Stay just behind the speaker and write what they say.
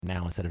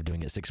now instead of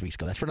doing it 6 weeks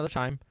ago. That's for another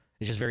time.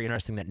 It's just very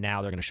interesting that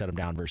now they're going to shut them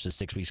down versus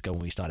 6 weeks ago when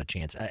we still had a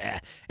chance.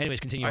 Anyways,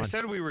 continue on. I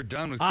said we were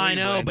done with Cleveland.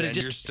 I know, but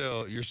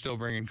you're still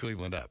bringing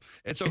Cleveland up.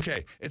 It's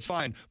okay. It's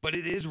fine. But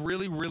it is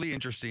really, really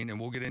interesting, and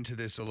we'll get into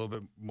this a little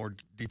bit more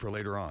deeper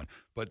later on.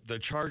 But the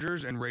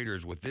Chargers and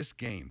Raiders with this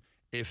game,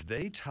 if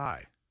they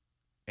tie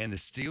and the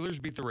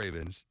Steelers beat the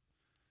Ravens,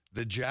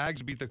 the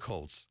Jags beat the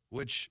Colts,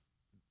 which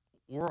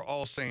we're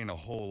all saying a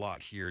whole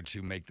lot here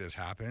to make this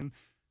happen.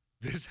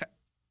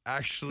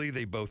 Actually,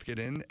 they both get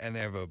in, and they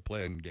have a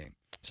play-in game.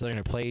 So they're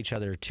going to play each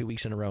other 2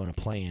 weeks in a row in a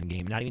play-in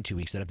game. Not even 2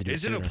 weeks. They have to do it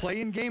sooner. Is it a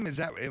play-in game? Is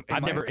that?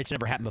 It's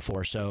never happened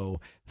before.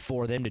 So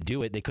for them to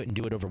do it, they couldn't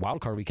do it over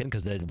Wild Card weekend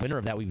because the winner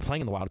of that would be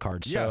playing in the Wild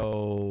Card.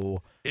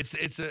 So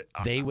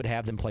they would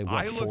have them play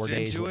 4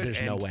 days.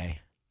 There's no way.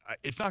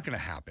 It's not going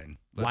to happen.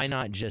 Why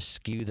not just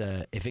skew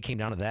if it came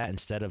down to that,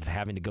 instead of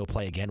having to go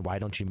play again, why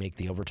don't you make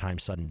the overtime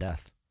sudden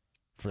death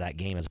for that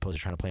game as opposed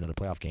to trying to play another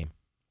playoff game?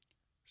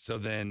 So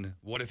then,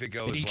 what if it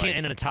goes? You can't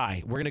end in a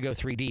tie. We're going to go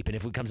 3 deep, and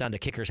if it comes down to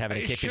kickers having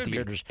to kick 50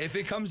 yarders, if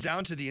it comes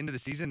down to the end of the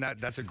season,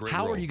 that's a great.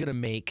 How are you going to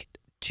make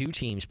 2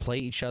 teams play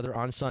each other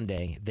on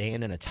Sunday? They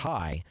end in a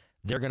tie.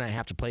 They're going to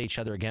have to play each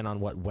other again on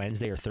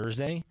Wednesday or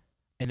Thursday,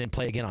 and then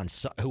play again on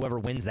whoever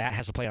wins that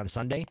has to play on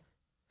Sunday.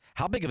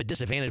 How big of a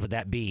disadvantage would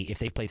that be if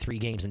they played 3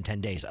 games in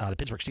 10 days? The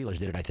Pittsburgh Steelers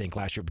did it, I think,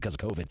 last year because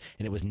of COVID,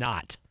 and it was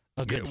not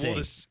a good thing. Well,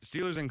 the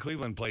Steelers and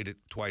Cleveland played it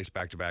twice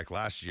back-to-back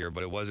last year,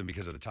 but it wasn't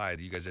because of the tie.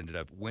 You guys ended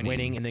up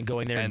winning and then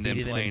going there and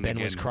beating them, and Ben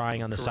was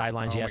crying on the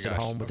sidelines, at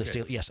home with the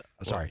Steelers. Yes,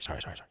 sorry.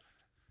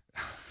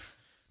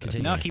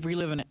 Continue. No, keep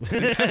reliving it.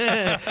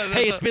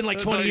 Hey, it's been like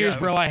 20 years,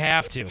 bro. I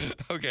have to.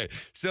 Okay.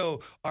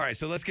 So, all right.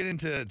 So let's get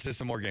into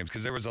some more games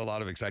because there was a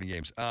lot of exciting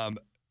games.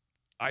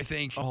 I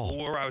think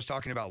where I was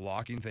talking about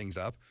locking things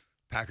up,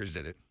 Packers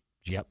did it.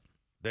 Yep.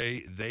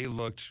 They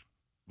looked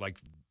like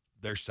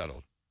they're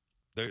settled.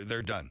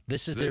 They're done.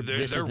 This is their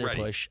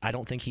push. I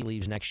don't think he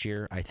leaves next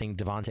year. I think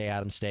Devontae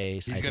Adams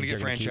stays. He's going to get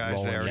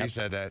franchised. They already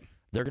said that.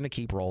 They're going to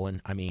keep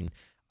rolling. I mean,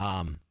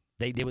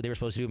 they did what they were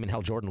supposed to do. I mean,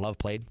 hell, Jordan Love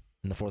played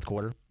in the fourth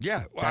quarter.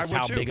 Yeah, that's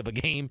how big of a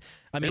game.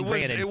 I mean,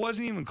 it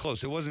wasn't even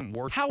close. It wasn't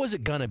worth. How was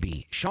it gonna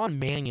be? Sean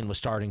Mannion was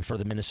starting for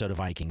the Minnesota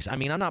Vikings. I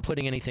mean, I'm not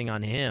putting anything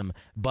on him,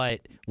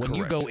 but when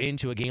you go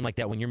into a game like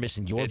that, when you're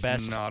missing your best,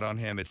 it's not on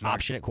him. It's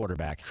option at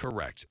quarterback.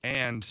 Correct,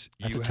 and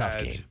that's a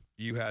tough game.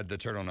 You had the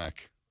turtleneck.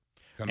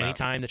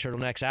 Anytime the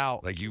turtleneck's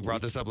out, like you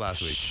brought this up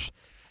last week.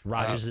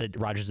 Rodgers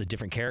is a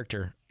different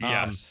character.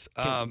 Yes.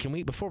 Can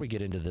we, before we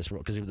get into this,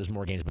 because there's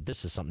more games, but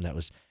this is something that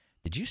was.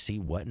 Did you see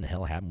what in the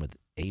hell happened with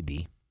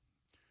AB?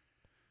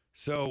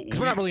 So, because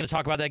we're not really going to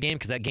talk about that game,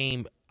 because that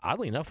game,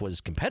 oddly enough,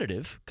 was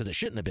competitive because it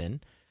shouldn't have been.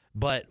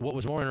 But what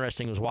was more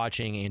interesting was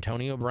watching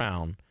Antonio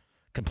Brown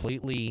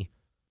completely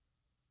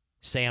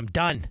say, "I'm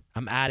done.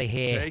 I'm out of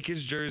here." Take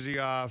his jersey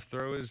off,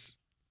 throw his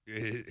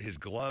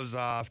gloves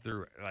off,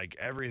 threw like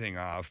everything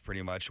off,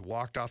 pretty much.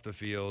 Walked off the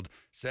field.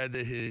 Said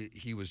that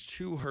he was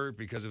too hurt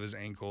because of his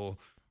ankle.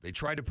 They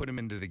tried to put him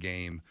into the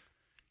game.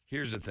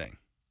 Here's the thing.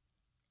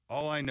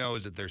 All I know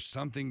is that there's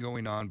something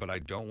going on, but I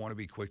don't want to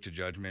be quick to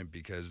judgment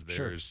because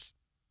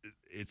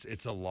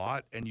it's a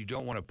lot, and you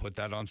don't want to put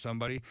that on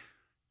somebody.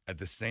 At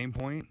the same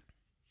point,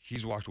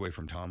 he's walked away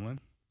from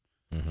Tomlin.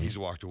 Mm-hmm. He's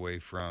walked away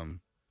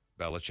from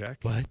Belichick.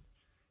 What?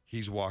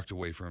 He's walked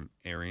away from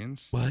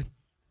Arians. What?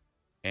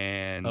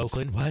 And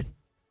Oakland. What?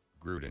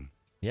 Gruden.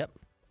 Yep,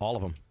 all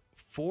of them.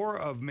 4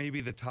 of maybe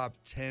the top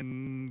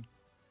 10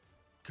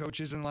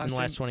 coaches in the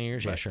last 20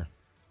 years. Yeah, sure.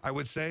 I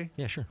would say.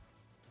 Yeah, sure.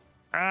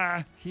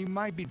 He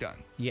might be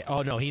done. Yeah.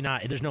 Oh no, he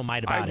not. There's no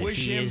might about it. I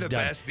wish him the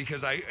done. best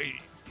because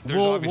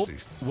obviously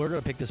we're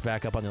gonna pick this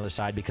back up on the other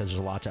side because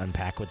there's a lot to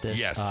unpack with this.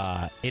 Yes.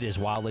 It is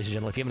wild, ladies and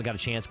gentlemen. If you haven't got a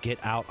chance, get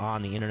out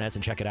on the internet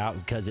and check it out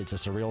because it's a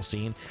surreal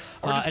scene.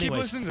 Or just keep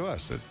listening to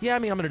us. Yeah, I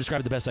mean, I'm gonna describe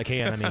it the best I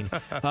can. I mean,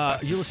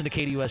 you listen to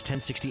KDUS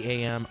 1060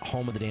 AM,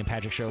 home of the Dan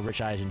Patrick Show. Rich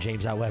Eisen,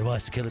 James Out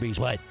West, the Killer Bees,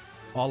 what?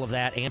 All of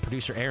that, and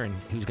producer Aaron,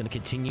 who's gonna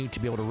continue to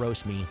be able to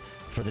roast me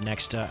for the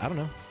next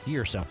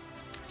year or so.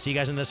 See you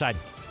guys on the other side.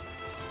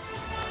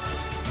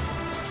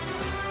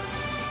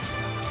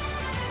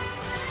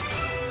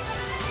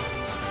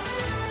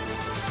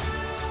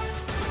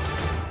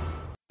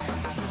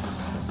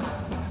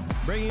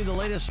 Bringing you the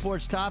latest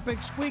sports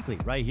topics weekly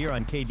right here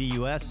on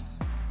KDUS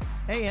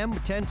AM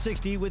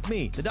 1060 with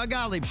me, the Doug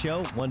Gottlieb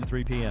Show, 1 to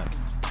 3 p.m.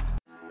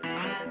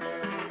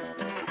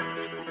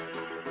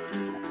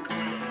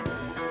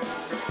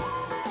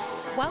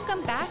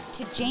 Welcome back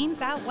to James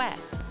Out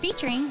West,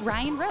 featuring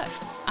Ryan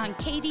Rooks on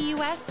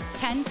KDUS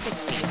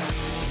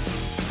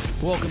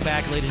 1060. Welcome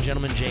back, ladies and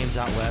gentlemen. James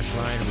Out West,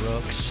 Ryan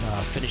Rooks,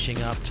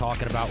 finishing up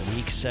talking about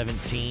Week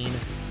 17.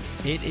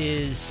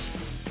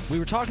 We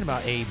were talking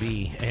about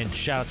AB, and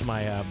shout out to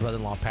my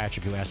brother-in-law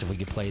Patrick, who asked if we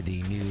could play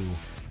the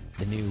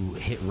the new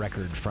hit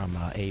record from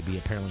AB.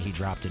 Apparently, he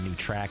dropped a new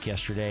track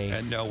yesterday.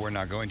 And no, we're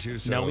not going to.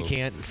 So. No, we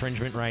can't.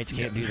 Infringement rights,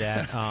 can't do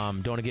that.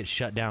 Don't want to get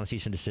shut down,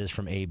 cease and desist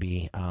from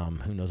AB.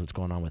 Who knows what's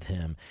going on with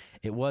him.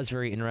 It was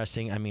very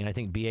interesting. I mean, I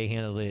think BA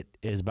handled it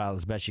about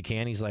as best you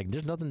can. He's like,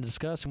 there's nothing to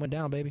discuss. It went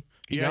down, baby.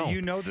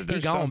 You know that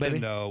there's something,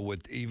 though,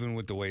 even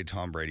with the way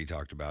Tom Brady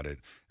talked about it,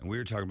 and we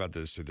were talking about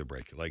this through the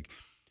break. Like,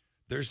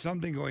 there's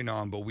something going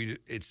on, but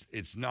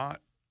it's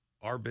not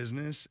our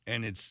business,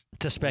 and it's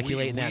to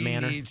speculate in that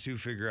manner. We need to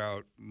figure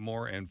out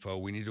more info.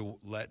 We need to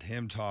let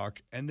him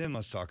talk, and then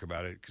let's talk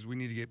about it because we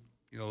need to get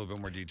a little bit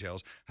more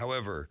details.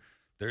 However,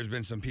 there's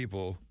been some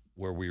people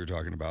where we were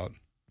talking about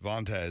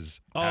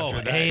Vontaze.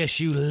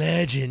 ASU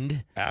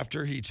legend.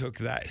 After he took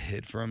that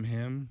hit from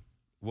him,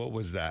 what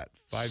was that?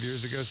 5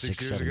 years ago,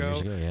 6 years 7 ago?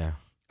 years ago, yeah.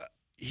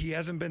 He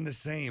hasn't been the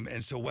same,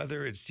 and so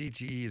whether it's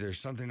CTE, there's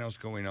something else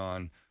going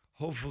on.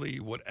 Hopefully,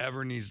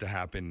 whatever needs to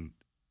happen,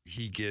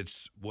 he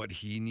gets what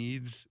he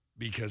needs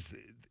because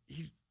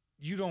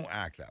you don't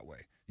act that way.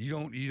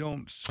 You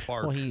don't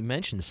spark. Well, he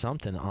mentioned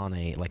something on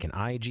an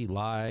IG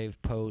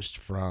live post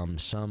from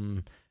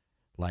some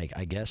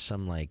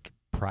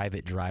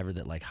private driver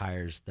that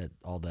hires that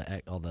all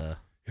the.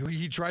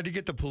 He tried to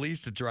get the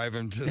police to drive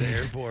him to the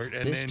airport,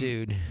 and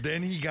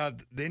then he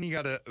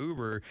got an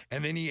Uber,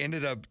 and then he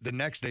ended up the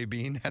next day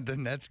being at the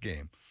Nets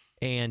game.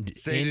 And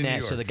in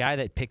that, so the guy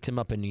that picked him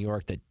up in New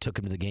York that took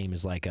him to the game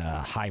is like a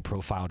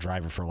high-profile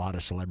driver for a lot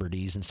of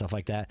celebrities and stuff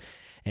like that.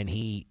 And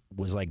he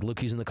was like, "Look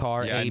who's in the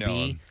car, yeah, AB." I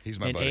know him. He's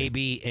my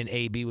buddy.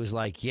 AB was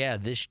like, "Yeah,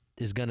 this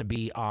is going to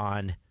be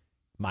on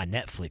my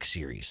Netflix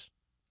series."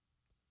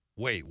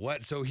 Wait,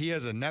 what? So he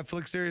has a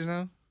Netflix series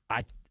now?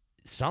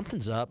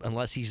 Something's up,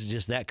 unless he's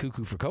just that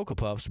cuckoo for Cocoa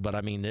Puffs. But I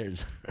mean,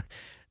 there's.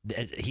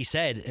 He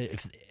said,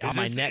 on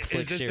my Netflix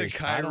series, is this a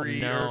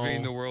Kyrie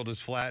Irving, the world is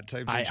flat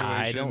type situation?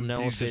 I don't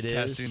know He's if just it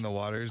is. testing the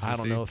waters. I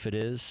don't know if it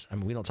is. I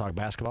mean, we don't talk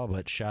basketball,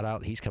 but shout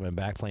out, he's coming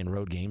back playing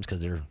road games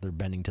because they're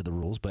bending to the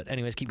rules. But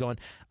anyways, keep going.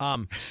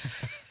 The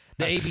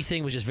AB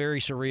thing was just very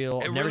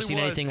surreal. I've never seen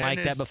anything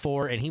like that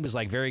before, and he was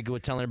like very good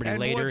with telling everybody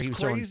later. What's he was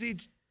crazy?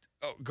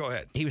 Go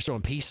ahead. He was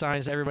throwing peace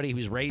signs to everybody. He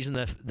was raising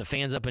the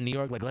fans up in New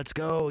York, like, let's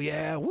go,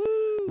 yeah, woo.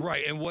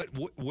 Right, and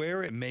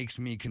where it makes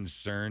me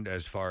concerned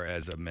as far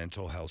as a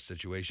mental health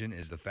situation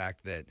is the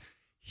fact that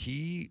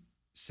he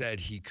said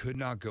he could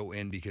not go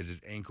in because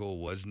his ankle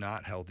was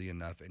not healthy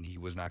enough and he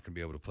was not going to be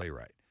able to play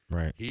right.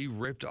 Right. He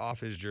ripped off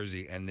his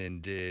jersey and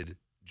then did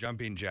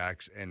jumping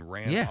jacks and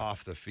ran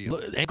off the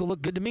field. Ankle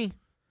looked good to me.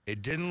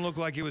 It didn't look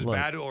like it was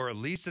bad, or at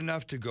least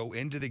enough to go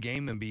into the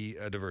game and be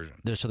a diversion.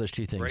 There's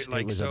two things.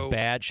 Right? It was a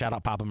bad, shout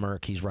out Papa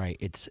Merck, he's right.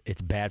 It's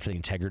bad for the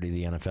integrity of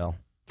the NFL.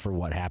 For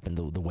what happened,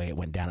 the way it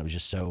went down, it was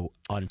just so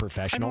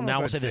unprofessional. I don't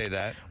know if I'd say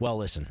that. Well,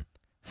 listen,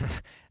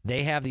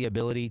 they have the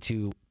ability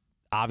to,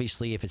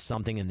 obviously, if it's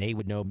something, and they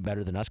would know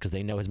better than us because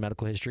they know his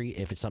medical history,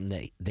 if it's something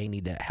that they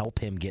need to help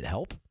him get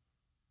help.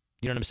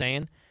 You know what I'm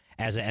saying?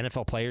 As an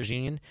NFL Players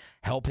Union,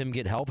 help him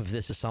get help if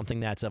this is something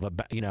that's of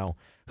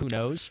who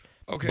knows.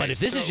 Okay, but if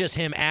this is just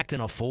him acting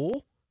a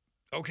fool,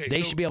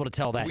 they should be able to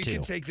tell that we too. We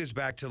can take this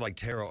back to like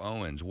Terrell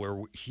Owens,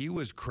 where he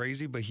was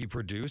crazy, but he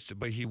produced,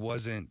 but he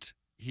wasn't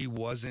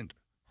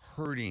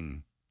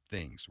hurting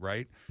things,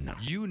 right? No.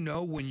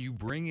 When you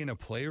bring in a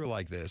player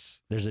like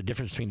this, there's a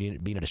difference between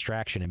being a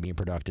distraction and being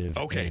productive.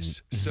 Okay,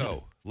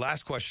 so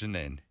last question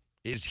then.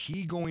 Is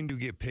he going to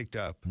get picked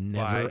up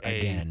Never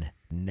again.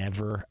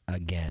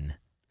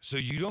 So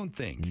you don't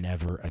think?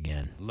 Never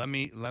again. Let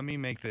me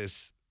make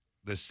this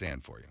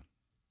stand for you.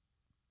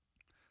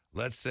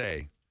 Let's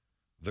say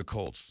the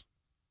Colts.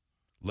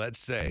 Let's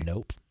say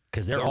nope.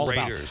 Because they're all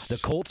Raiders. The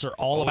Colts are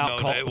all about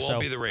culture. It won't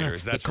be the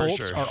Raiders, that's for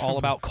sure. The Colts are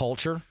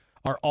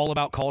all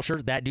about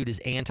culture. That dude is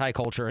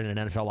anti-culture in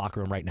an NFL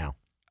locker room right now.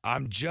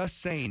 I'm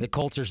just saying. The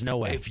Colts, there's no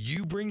way. If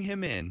you bring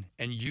him in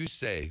and you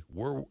say,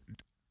 we're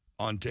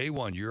on day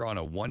one, you're on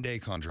a 1-day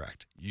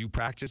contract. You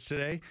practice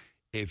today.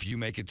 If you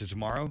make it to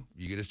tomorrow,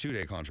 you get a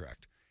 2-day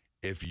contract.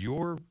 If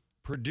you're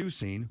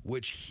producing,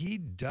 which he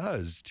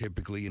does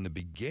typically in the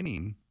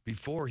beginning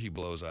before he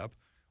blows up,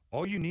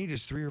 all you need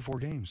is 3 or 4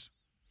 games.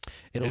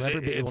 It will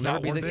never be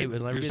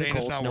the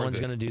Colts. No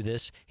one's going to do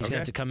this. He's going to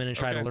have to come in and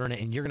try to learn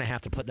it, and you're going to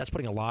have to that's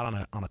putting a lot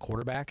on a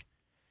quarterback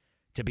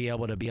to be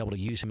able to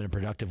use him in a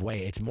productive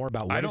way. It's more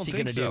about what is he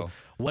going to do?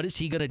 What is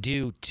he going to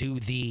do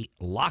to the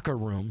locker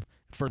room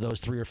for those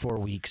 3 or 4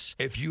 weeks?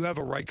 If you have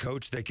a right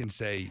coach, they can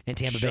say. And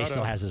Tampa Bay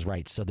still has his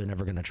rights, so they're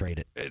never going to trade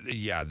it.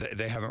 Yeah,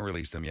 they haven't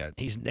released him yet.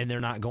 And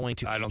they're not going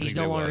to. I don't He's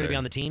think no longer going to either. be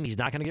on the team. He's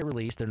not going to get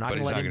released. They're not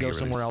going to let him go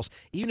somewhere else.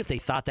 Even if they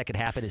thought that could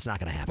happen, it's not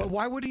going to happen. But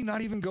why would he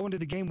not even go into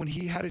the game when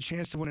he had a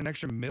chance to win an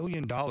extra $1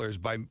 million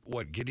by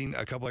getting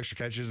a couple extra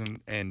catches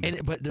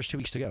But there's 2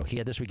 weeks to go. He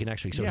had this week and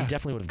next week, so he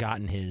definitely would have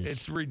gotten his.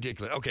 It's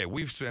ridiculous. Okay,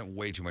 we've spent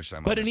way too much time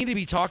on But this. it needed to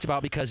be talked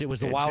about because it was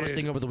the wildest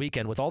thing over the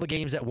weekend with all the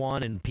games that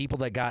won and people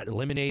that got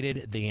eliminated.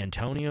 The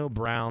Antonio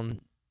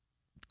Brown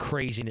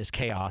craziness,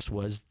 chaos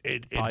was.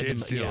 It did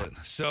steal it.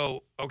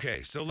 So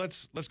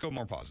let's go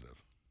more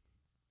positive.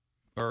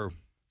 Or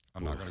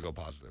I'm not going to go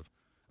positive.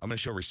 I'm going to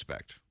show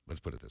respect. Let's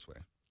put it this way.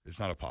 It's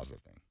not a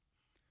positive thing.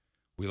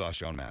 we lost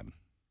John Madden.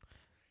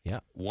 Yeah.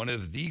 One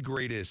of the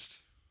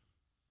greatest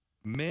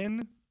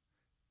men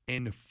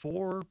in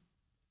 4,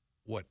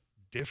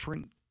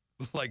 different,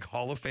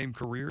 Hall of Fame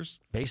careers?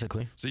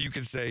 Basically. So you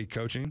could say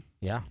coaching.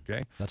 Yeah.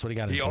 Okay. That's what he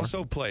got in He for.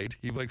 also played.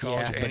 He played college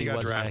Yeah, but and he got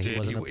wasn't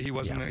drafted. he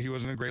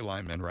Wasn't a great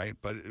lineman, right?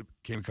 But it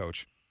became a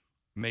coach.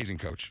 Amazing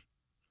coach.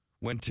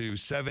 Went to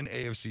 7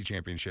 AFC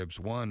championships,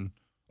 won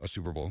a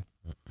Super Bowl.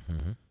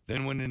 Mm-hmm.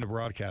 Then went into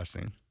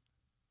broadcasting.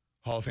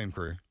 Hall of Fame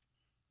career.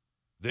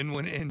 Then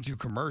went into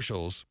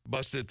commercials,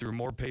 busted through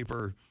more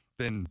paper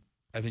than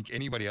I think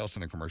anybody else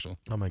in a commercial.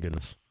 Oh, my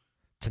goodness.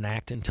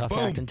 Tinactin, Tough Boom.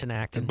 Actin,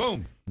 Tinactin. And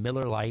boom.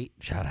 Miller Lite,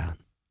 shout out.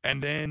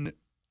 And then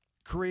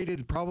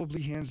created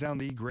probably hands down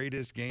the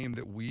greatest game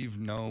that we've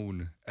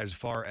known as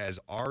far as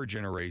our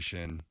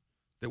generation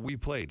that we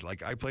played.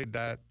 I played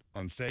that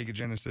on Sega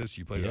Genesis.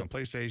 You played it on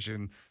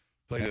PlayStation,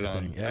 played it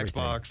on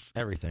Xbox.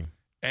 Everything.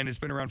 And it's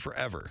been around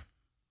forever.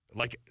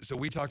 So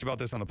we talked about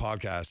this on the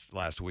podcast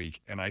last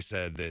week, and I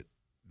said that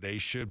they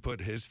should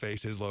put his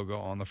face, his logo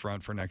on the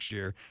front for next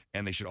year,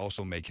 and they should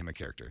also make him a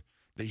character.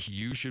 That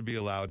you should be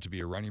allowed to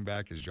be a running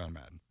back as John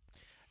Madden.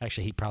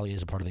 Actually, he probably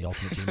is a part of the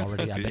Ultimate Team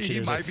already. I bet He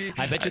you might be.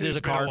 I bet you there's a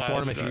It's been a card while for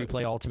him since if you I-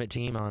 play Ultimate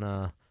Team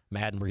on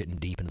Madden. We're getting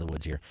deep into the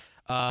woods here.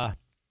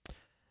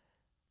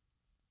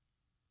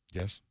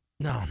 Yes.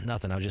 No,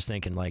 nothing. I was just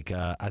thinking, I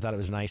thought it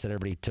was nice that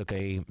everybody took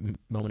a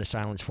moment of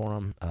silence for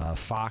him.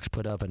 Fox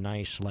put up a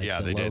nice, the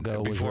they logo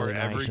did. was Before really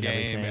nice every and game,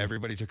 everything.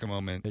 everybody took a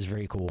moment. It was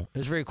very cool. It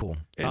was very cool.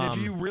 And if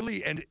you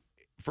really, and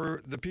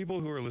for the people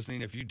who are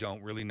listening, if you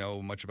don't really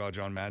know much about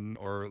John Madden,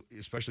 or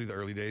especially the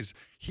early days,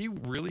 he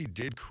really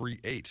did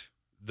create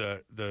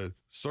the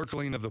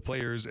circling of the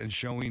players and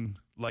showing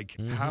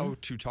how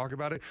to talk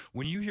about it.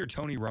 When you hear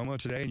Tony Romo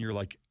today and you're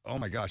like, oh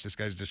my gosh, this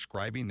guy's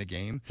describing the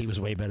game. He was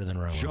way better than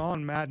Romo.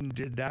 John Madden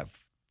did that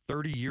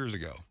 30 years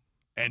ago,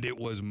 and it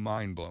was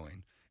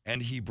mind-blowing.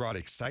 And he brought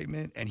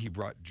excitement, and he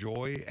brought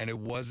joy, and it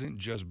wasn't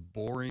just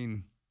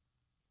boring,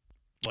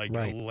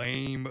 Right.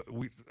 lame.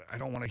 I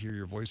don't want to hear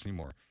your voice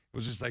anymore. It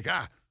was just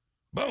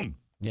boom.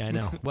 Yeah, I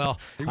know. Well,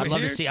 They I'd went love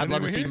here, to see. and I'd they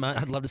love to went see. here.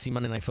 I'd love to see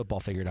Monday Night Football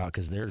figured out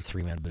because their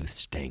 3-man booth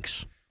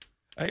stinks.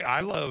 Hey,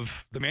 I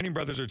love the Manning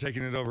brothers are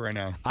taking it over right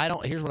now.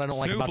 Here's what I don't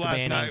like Snoop about the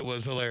last Manning. night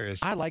was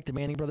hilarious. I like the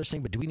Manning brothers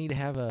thing, but do we need to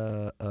have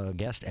a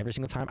guest every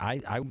single time?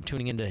 I'm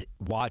tuning in to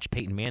watch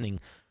Peyton Manning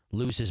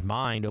lose his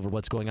mind over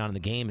what's going on in the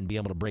game and be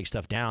able to break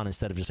stuff down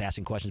instead of just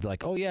asking questions. Be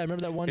like, oh yeah, I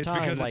remember that one It's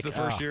time. because it's the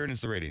first year and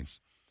it's the ratings.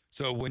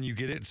 So when you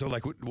get it,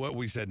 what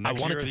we said I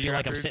next want year it or to the feel year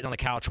like I'm after, sitting on the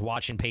couch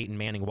watching Peyton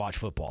Manning watch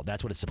football.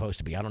 That's what it's supposed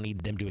to be. I don't need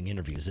them doing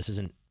interviews. This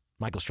isn't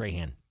Michael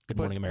Strahan. Good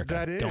but Morning America.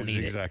 That is don't need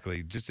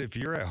exactly. Just if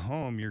you're at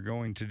home, you're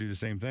going to do the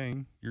same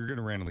thing. You're going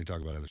to randomly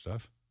talk about other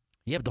stuff.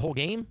 You have the whole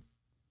game?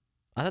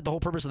 I thought the whole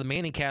purpose of the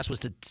Manning cast was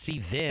to see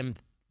them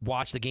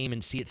watch the game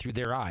and see it through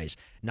their eyes,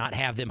 not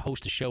have them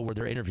host a show where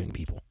they're interviewing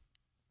people.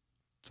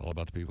 It's all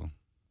about the people.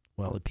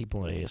 Well, the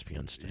people at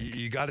ESPN stink.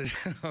 You got it.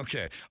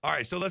 Okay. All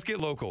right. So let's get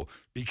local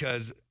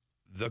because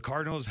the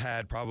Cardinals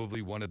had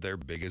probably one of their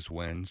biggest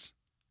wins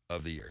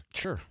of the year.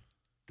 Sure.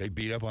 They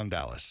beat up on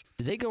Dallas.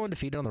 Did they go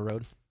undefeated on the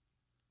road?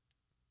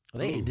 Were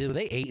they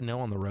 8-0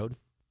 on the road?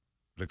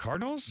 The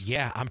Cardinals?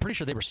 Yeah, I'm pretty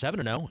sure they were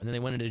 7-0, and then they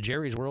went into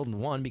Jerry's World and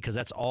won because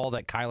that's all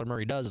that Kyler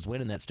Murray does is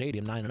win in that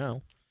stadium,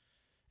 9-0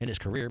 in his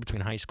career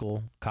between high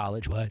school,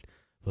 college,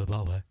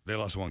 football, what? They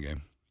lost one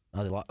game.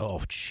 Oh, they lost. Oh,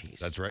 jeez.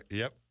 That's right.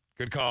 Yep.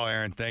 Good call,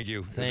 Aaron. Thank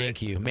you.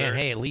 Thank you, man.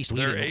 Hey, at least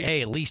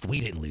we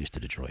didn't lose to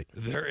Detroit.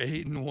 They're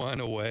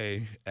 8-1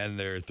 away, and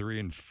they're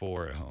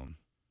 3-4 at home.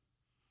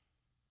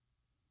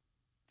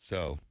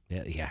 So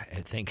Yeah.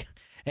 I think.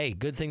 Hey,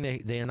 good thing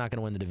they are not going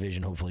to win the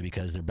division, hopefully,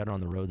 because they're better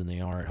on the road than they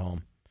are at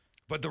home.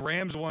 But the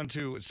Rams won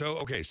too. So,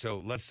 okay,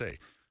 so let's say.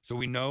 So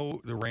we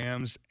know the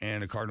Rams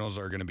and the Cardinals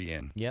are going to be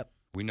in. Yep.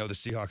 We know the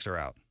Seahawks are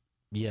out.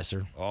 Yes,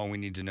 sir. All we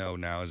need to know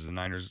now is the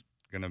Niners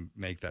going to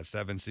make that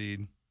 7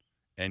 seed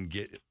and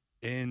get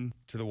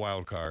into the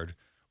wild card,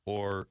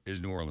 or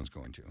is New Orleans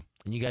going to?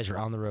 And you guys are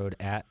on the road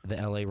at the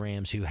LA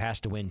Rams, who has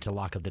to win to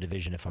lock up the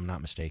division, if I'm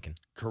not mistaken.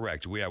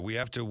 Correct. We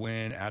have to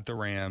win at the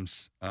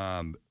Rams,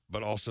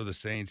 but also the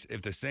Saints.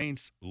 If the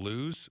Saints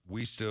lose,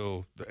 we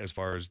still, as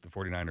far as the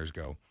 49ers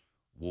go,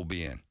 we'll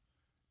be in.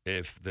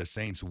 If the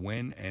Saints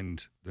win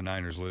and the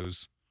Niners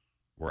lose,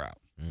 we're out.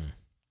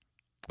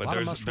 But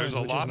there's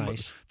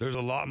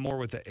a lot more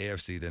with the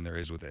AFC than there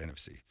is with the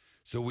NFC.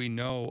 So we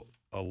know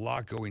a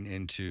lot going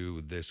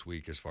into this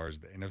week as far as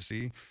the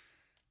NFC.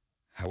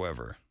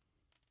 However,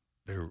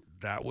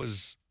 that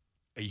was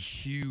a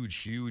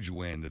huge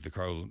win that the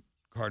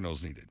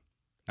Cardinals needed.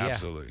 Yeah.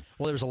 Absolutely.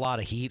 Well, there was a lot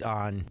of heat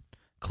on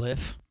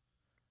Cliff.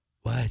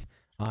 What?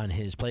 On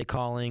his play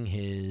calling,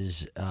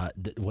 his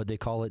what'd they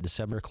call it?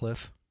 December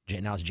Cliff.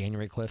 Now it's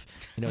January Cliff.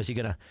 Is he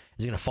gonna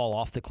fall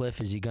off the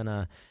cliff? Is he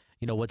gonna?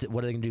 What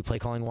are they gonna do play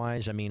calling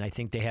wise? I mean, I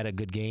think they had a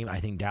good game. I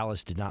think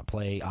Dallas did not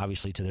play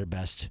obviously to their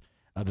best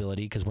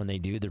ability because when they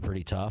do, they're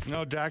pretty tough.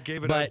 No, Dak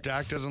gave it up.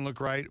 Dak doesn't look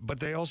right, but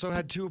they also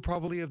had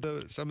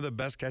some of the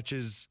best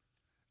catches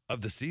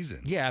of the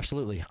season. Yeah,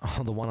 absolutely.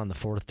 Oh, the one on the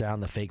 4th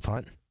down, the fake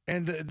punt.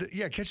 And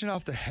catching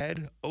off the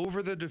head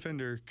over the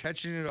defender,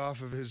 catching it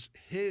off of his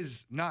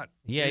not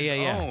his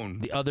own.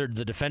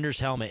 The defender's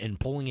helmet and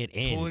pulling it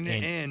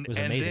in. Was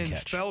an amazing then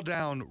catch. Fell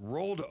down,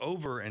 rolled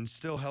over, and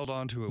still held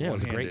on to it. Yeah, it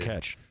was a one-handed. great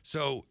catch.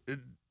 So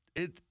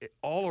it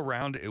all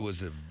around, it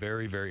was a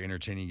very, very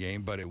entertaining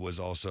game, but it was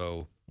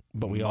also.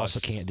 But we also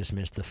can't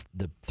dismiss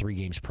the 3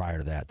 games prior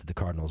to that the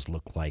Cardinals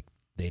looked like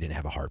they didn't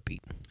have a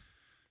heartbeat.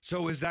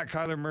 So is that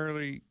Kyler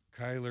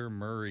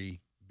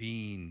Murray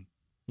being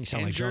You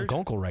sound injured? like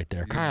John Gunkel right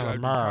there. Kyler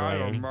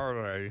Kyler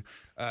Murray.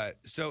 Murray.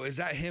 So is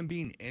that him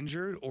being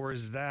injured, or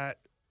is that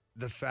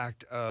the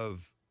fact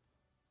of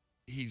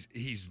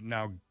he's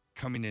now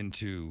coming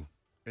into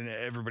and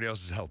everybody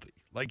else is healthy?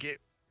 Like it.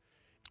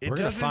 We're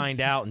going to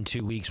find out in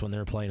 2 weeks when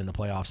they're playing in the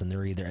playoffs, and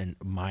they're either. And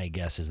my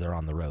guess is they're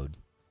on the road.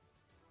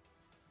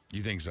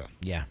 You think so?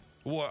 Yeah.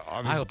 Well,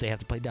 I hope they have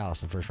to play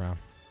Dallas in the first round.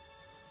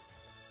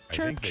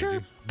 Chirp,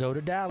 chirp. Go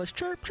to Dallas.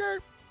 Chirp,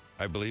 chirp.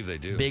 I believe they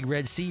do. Big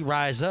Red Sea,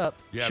 rise up.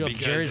 Yeah, Show up to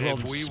because Jerry'sville if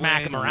and we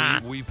smack win, them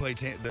around. we play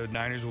the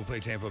Niners will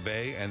play Tampa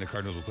Bay, and the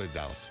Cardinals will play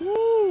Dallas.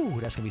 Woo!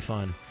 That's going to be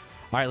fun.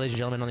 All right, ladies and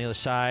gentlemen, on the other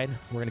side,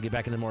 we're going to get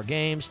back into more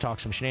games, talk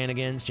some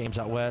shenanigans. James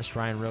Out West,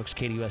 Ryan Rooks,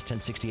 KDUS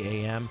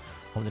 1060 AM,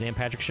 home of the Dan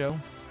Patrick Show.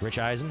 Rich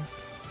Eisen,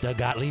 Doug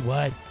Gottlieb,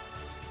 what?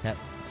 Yep.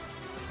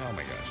 Oh,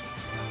 my gosh.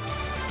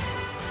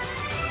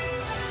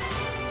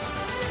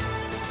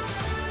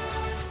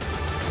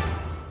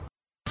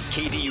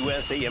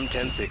 KDUS AM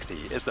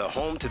 1060 is the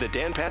home to the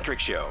Dan Patrick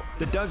Show,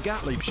 The Doug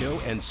Gottlieb Show,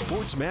 and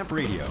Sports Map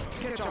Radio.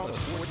 Catch all the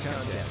sports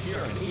content here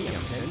on AM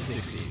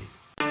 1060.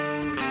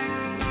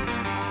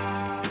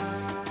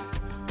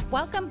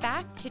 Welcome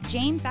back to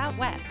James Out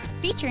West,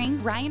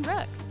 featuring Ryan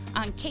Rooks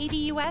on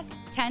KDUS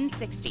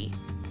 1060.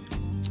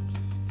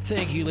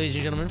 Thank you, ladies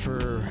and gentlemen,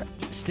 for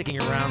sticking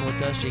around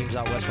with us. James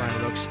Out West,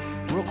 Ryan Rooks.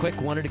 Real quick,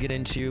 wanted to get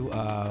into,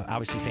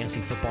 obviously,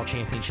 fantasy football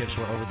championships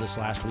were over this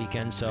last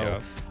weekend.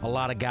 So a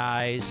lot of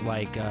guys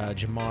like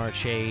Jamar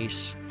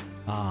Chase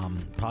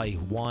probably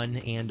won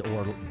and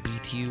or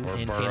beat you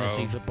in Burrow.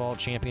 fantasy football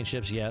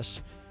championships,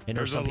 yes. And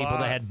there's some a people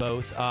lot. that had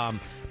both.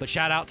 But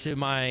shout out to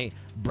my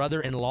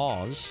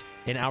brother-in-laws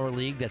in our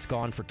league that's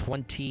gone for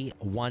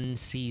 21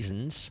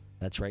 seasons.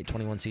 That's right,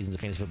 21 seasons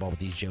of fantasy football with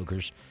these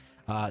jokers.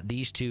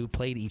 These two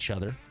played each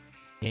other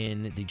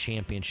in the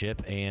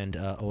championship, and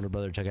older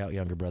brother took out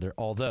younger brother.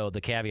 Although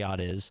the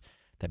caveat is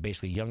that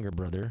basically younger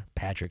brother,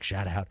 Patrick,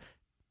 shout out,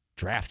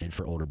 drafted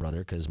for older brother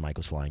because Mike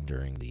was flying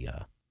during the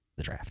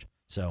draft.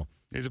 So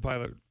He's a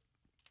pilot.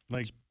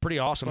 Like, pretty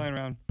awesome. flying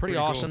around. Pretty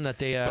awesome cool. that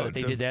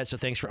they did that. So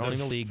thanks for owning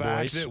the league, The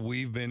fact boys. that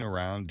we've been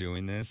around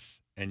doing this,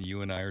 and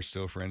you and I are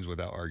still friends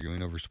without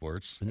arguing over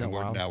sports. Isn't that and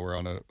wild? now we're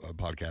on a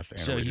podcast. And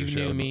So a radio you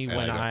show, knew me and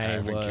when I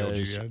haven't killed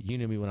you was yet. you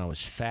knew me when I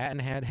was fat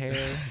and had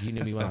hair. You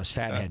knew me when I was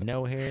fat and had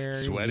no hair.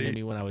 Sweaty. You knew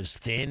me when I was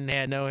thin and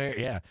had no hair.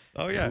 Yeah.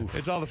 Oh yeah, Oof.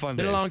 it's all the fun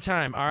Been days. a long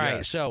time. All right.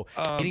 Yeah. So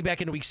getting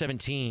back into week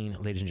 17,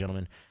 ladies and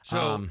gentlemen. So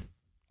go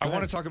I want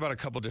ahead. to talk about a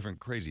couple different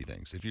crazy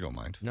things, if you don't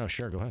mind. No,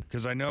 sure. Go ahead.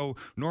 Because I know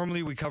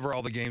normally we cover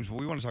all the games, but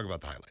we want to talk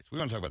about the highlights. We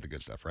want to talk about the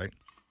good stuff, right?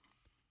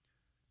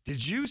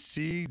 Did you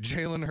see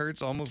Jalen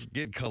Hurts almost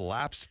get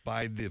collapsed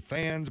by the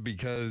fans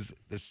because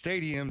the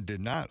stadium did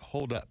not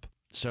hold up?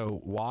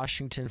 So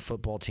Washington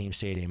Football Team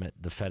Stadium at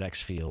the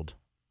FedEx Field.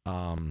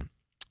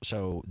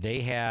 So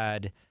they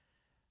had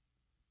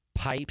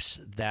pipes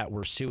that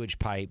were sewage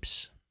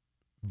pipes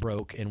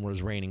broke and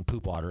was raining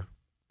poop water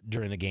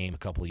during the game a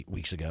couple of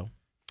weeks ago.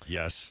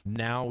 Yes.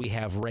 Now we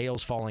have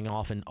rails falling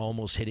off and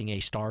almost hitting a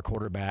star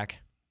quarterback.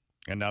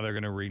 And now they're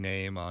going to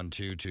rename on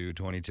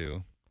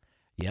 2/2/22.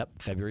 Yep,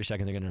 February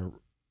 2nd, they're going to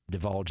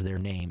divulge their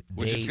name.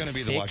 Which is gonna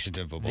be the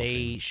Washington football They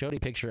team. showed a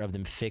picture of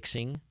them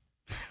fixing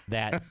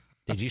that.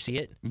 Did you see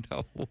it?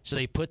 No. So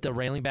they put the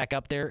railing back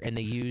up there, and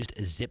they used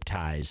zip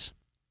ties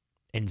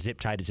and zip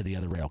tied it to the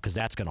other rail because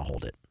that's going to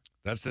hold it.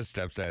 That's the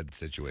stepdad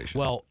situation.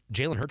 Well,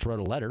 Jalen Hurts wrote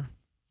a letter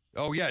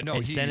oh, yeah. No,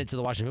 and sent it to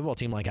the Washington football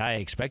team like, I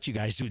expect you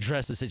guys to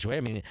address the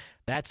situation. I mean,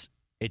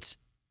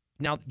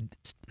 now,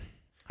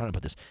 how do I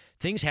put this?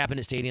 Things happen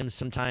at stadiums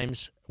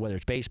sometimes, whether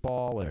it's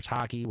baseball, whether it's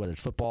hockey, whether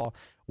it's football,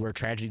 where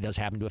tragedy does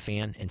happen to a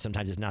fan, and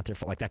sometimes it's not their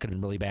fault. Like, that could have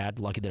been really bad.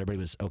 Lucky that everybody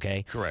was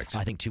okay. Correct.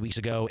 I think 2 weeks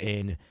ago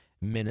in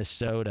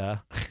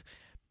Minnesota.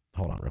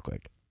 Hold on real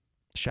quick.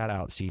 Shout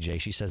out CJ.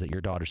 She says that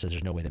your daughter says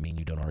there's no way that me and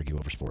you don't argue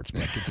over sports.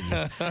 But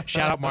continue.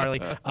 Shout out Marley.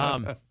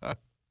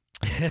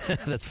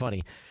 That's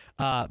funny.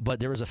 But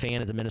there was a fan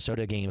at the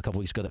Minnesota game a couple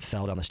weeks ago that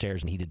fell down the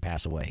stairs and he did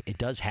pass away. It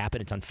does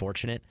happen. It's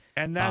unfortunate.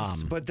 And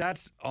but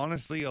that's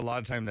honestly a lot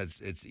of time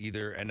it's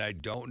either, and I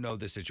don't know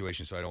the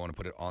situation, so I don't want to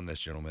put it on this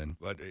gentleman,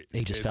 but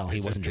He just fell.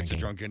 He wasn't It's a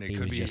drinking. drunken. He It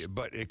could was be, just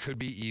but it could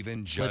be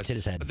even slipped just hit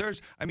his head.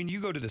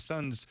 You go to the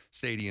Suns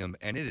stadium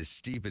and it is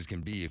steep as can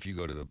be if you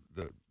go to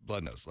the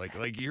Blood Nose.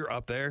 Like you're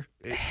up there.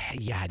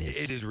 Yeah, it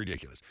is. It is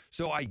ridiculous.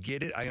 So I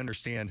get it. I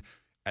understand.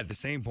 At the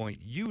same point,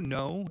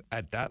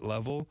 at that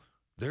level,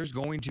 there's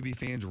going to be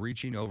fans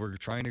reaching over,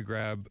 trying to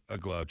grab a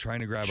glove, trying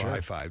to grab a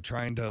high five,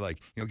 trying to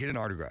get an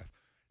autograph.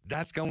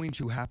 That's going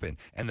to happen.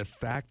 And the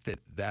fact that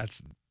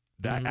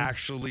that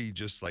actually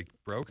just like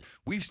broke.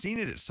 We've seen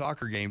it at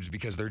soccer games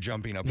because they're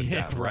jumping up and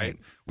down, right?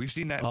 We've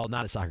seen that. Well,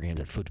 not at soccer games,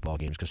 at football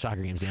games, because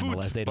soccer games, the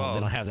MLS, they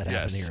don't have that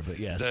happen here. But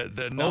yes,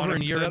 the over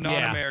in Europe,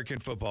 non-American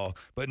football,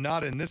 but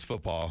not in this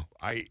football.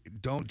 You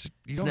don't see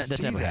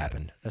that's never that.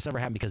 happened. That's never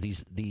happened because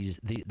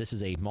this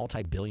is a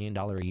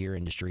multi-billion-dollar-a-year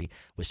industry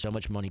with so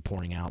much money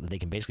pouring out that they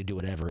can basically do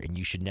whatever, and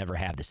you should never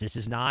have this. This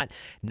is not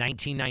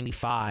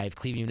 1995.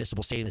 Cleveland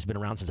Municipal Stadium has been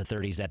around since the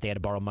 30s that they had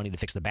to borrow money to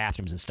fix the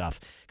bathrooms and stuff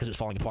because it was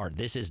falling apart.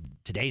 This is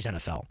today's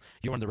NFL.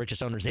 You're one of the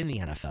richest owners in the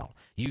NFL.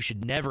 You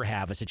should never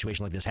have a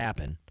situation like this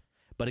happen.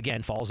 But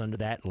again, falls under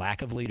that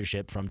lack of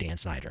leadership from Dan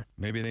Snyder.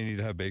 Maybe they need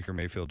to have Baker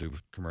Mayfield do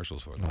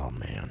commercials for them. Oh,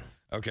 man.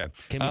 Okay.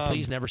 Can we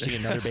please never see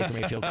another Baker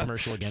Mayfield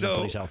commercial again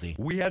until he's healthy?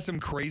 We had some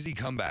crazy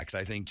comebacks,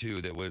 I think,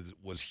 too, that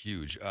was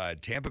huge.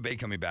 Tampa Bay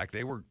coming back,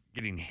 they were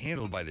getting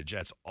handled by the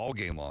Jets all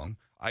game long.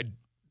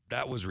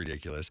 That was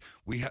ridiculous.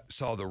 We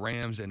saw the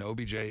Rams and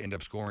OBJ end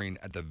up scoring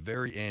at the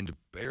very end,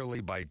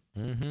 barely by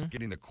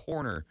getting the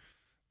corner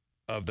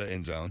of the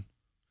end zone.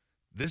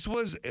 This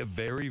was a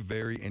very,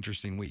 very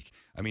interesting week.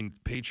 I mean,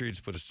 Patriots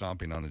put a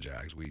stomping on the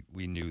Jags.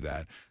 We knew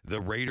that.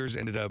 The Raiders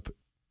ended up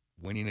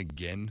winning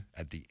again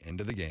at the end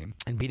of the game.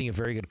 And beating a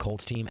very good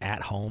Colts team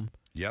at home.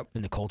 Yep.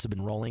 And the Colts have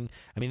been rolling.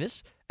 I mean,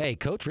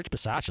 Coach Rich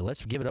Bisaccia,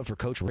 let's give it up for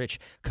Coach Rich.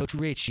 Coach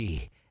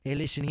Richie. Hey,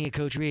 listen here,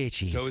 Coach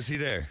Richie. So is he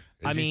there?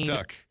 Is he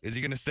stuck? Is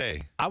he going to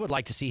stay? I would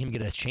like to see him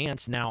get a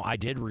chance. Now, I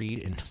did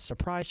read, and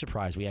surprise,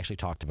 surprise, we actually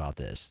talked about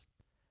this,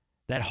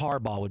 that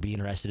Harbaugh would be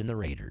interested in the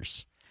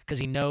Raiders because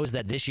he knows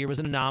that this year was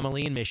an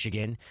anomaly in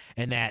Michigan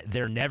and that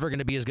they're never going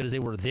to be as good as they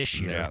were this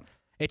year. Yeah.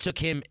 It took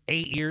him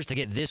 8 years to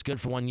get this good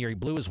for 1 year. He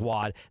blew his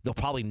wad. They'll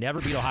probably never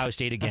beat Ohio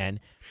State again.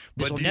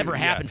 This will never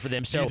happen for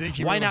them. So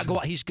why not go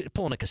out? He's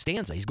pulling a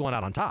Costanza. He's going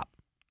out on top.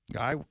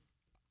 I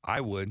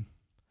would.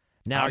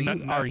 Now,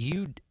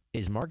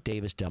 is Mark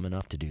Davis dumb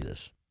enough to do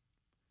this?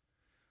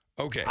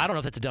 Okay. I don't know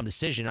if that's a dumb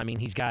decision. I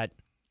mean, it's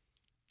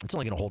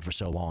only going to hold for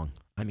so long.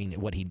 I mean,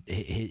 what he's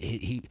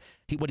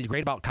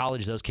great about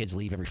college is those kids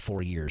leave every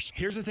 4 years.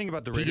 Here's the thing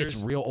about the Raiders. He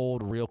gets real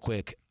old real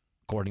quick,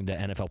 according to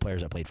NFL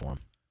players that played for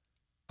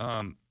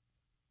him.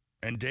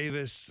 And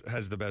Davis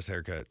has the best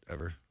haircut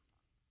ever,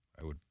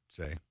 I would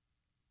say.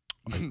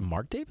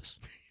 Mark Davis?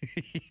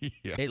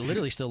 Yeah. It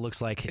literally still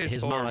looks like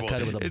his mama horrible.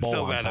 cut it with a bowl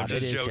so on bad. top. I'm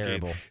just It is joking.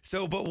 terrible.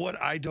 So, but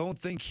what I don't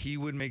think he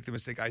would make the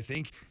mistake. I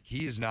think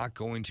he is not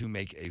going to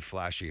make a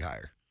flashy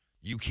hire.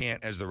 You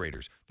can't as the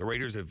Raiders. The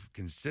Raiders have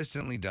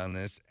consistently done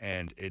this,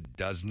 and it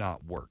does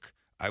not work.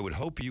 I would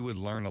hope you would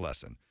learn a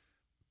lesson.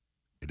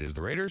 It is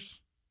the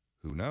Raiders.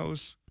 Who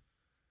knows?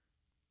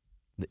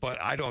 But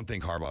I don't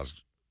think Harbaugh's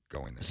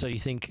going there. So you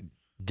think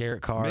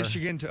Derek Carr,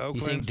 Michigan to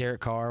Oakland? You think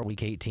Derek Carr, Week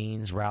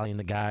 18's rallying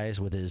the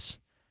guys with his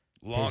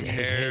long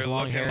hair, his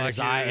long looking hair, like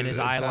his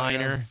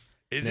eyeliner?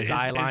 Is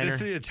this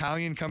the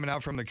Italian coming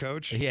out from the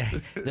coach? Yeah,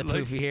 the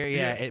poofy hair.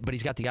 Yeah, but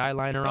he's got the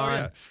eyeliner on.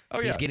 Yeah. Oh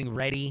yeah. He's getting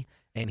ready,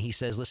 and he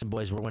says, "Listen,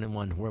 boys, we're winning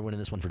one. We're winning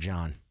this one for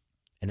John."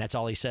 And that's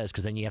all he says,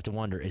 because then you have to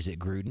wonder: is it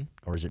Gruden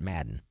or is it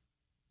Madden?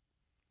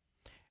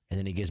 And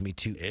then he gives me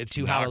two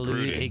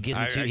hallelujahs. He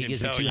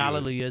gives me two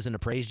hallelujahs and to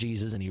praise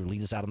Jesus, and he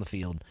leads us out on the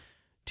field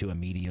to a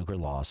mediocre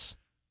loss.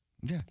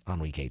 Yeah, on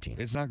Week 18.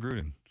 It's not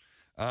Gruden.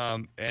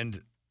 And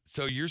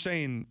so you're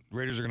saying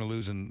Raiders are going to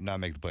lose and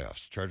not make the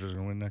playoffs. Chargers are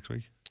going to win next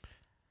week?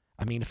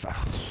 I mean,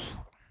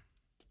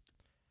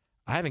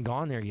 I haven't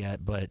gone there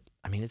yet, but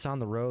I mean, it's on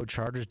the road.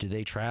 Chargers, do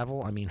they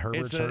travel? I mean,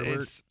 Herbert's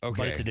Herbert.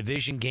 Okay. But it's a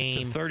division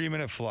game. It's a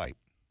 30-minute flight.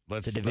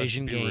 It's a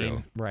division game.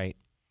 Real. Right.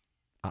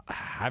 I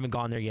haven't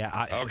gone there yet.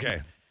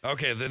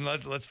 Okay, then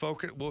let's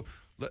focus.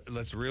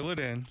 Let's reel it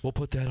in. We'll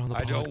put that on the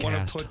podcast. I don't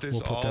want to put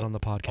this on the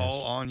podcast.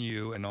 all on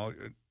you, and all.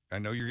 I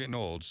know you're getting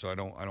old, so I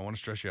don't want to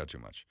stress you out too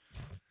much.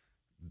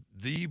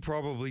 The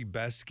probably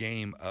best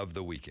game of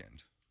the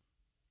weekend,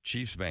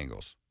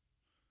 Chiefs-Bengals.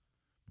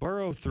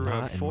 Burrow threw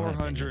out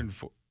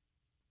 404.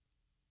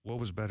 What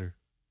was better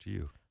to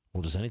you?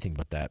 Well, just anything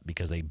but that,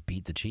 because they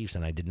beat the Chiefs,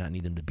 and I did not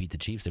need them to beat the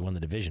Chiefs. They won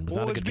the division. It was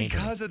not a good game.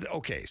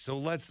 Okay, so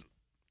let's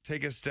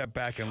take a step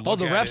back and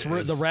look at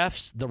it. The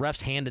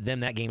refs handed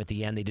them that game at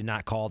the end. They did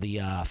not call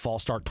the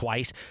false start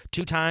twice.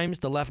 2 times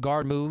the left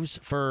guard moves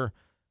for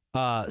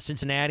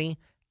Cincinnati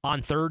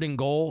on 3rd and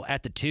goal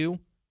at the 2,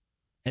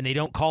 and they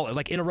don't call it.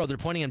 Like in a row, they're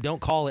pointing them, don't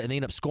call it, and they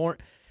end up scoring.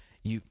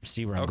 You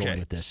see where I'm going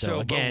with this. So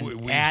again,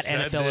 at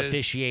NFL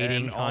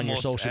officiating on your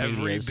social media.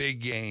 Every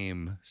big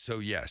game. So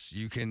yes,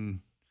 you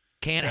can't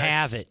text,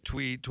 have it.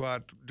 Tweet,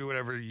 do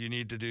whatever you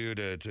need to do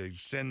to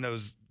send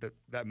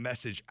that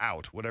message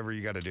out, whatever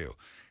you got to do.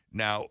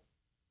 Now,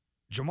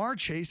 Jamar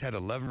Chase had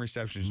 11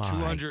 receptions,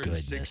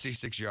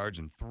 266 yards,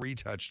 and 3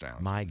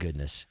 touchdowns. My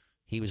goodness.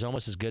 He was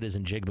almost as good as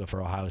Njigba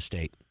for Ohio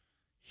State.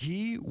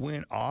 He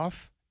went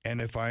off,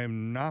 and if I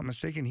am not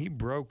mistaken, he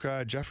broke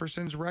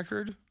Jefferson's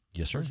record.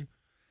 Yes, sir.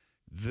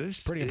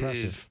 This pretty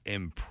impressive. Is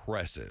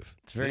impressive.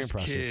 It's very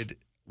impressive. Kid,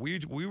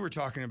 we were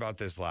talking about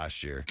this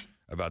last year,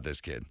 about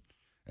this kid.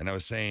 And I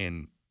was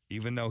saying,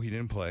 even though he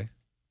didn't play,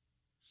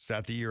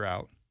 sat the year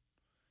out,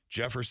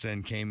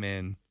 Jefferson came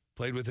in,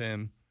 played with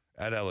him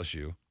at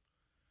LSU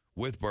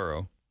with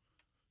Burrow,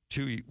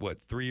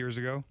 3 years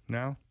ago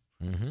now?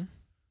 Mm-hmm.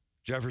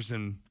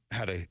 Jefferson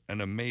had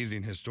an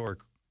amazing historic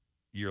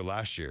year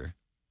last year.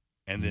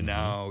 And then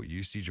now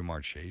you see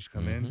Jamar Chase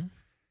come in,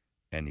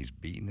 and he's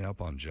beating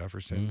up on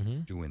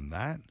Jefferson doing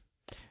that.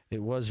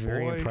 It was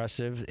very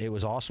impressive. It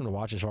was awesome to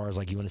watch as far as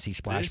like you want to see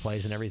splash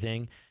plays and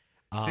everything.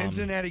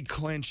 Cincinnati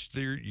clinched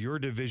your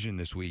division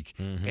this week,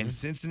 and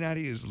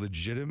Cincinnati is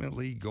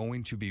legitimately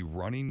going to be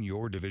running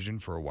your division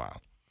for a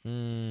while.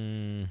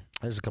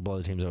 There's a couple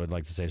other teams I would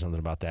like to say something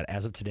about that.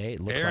 As of today, it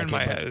looks Aaron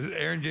like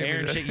Aaron gave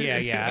me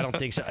that. Yeah, I don't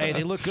think so. Hey,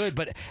 they look good,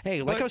 but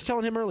hey, like I was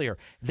telling him earlier,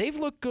 they've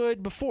looked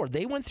good before.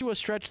 They went through a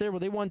stretch there where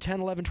they won 10,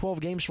 11, 12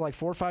 games for like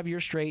 4 or 5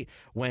 years straight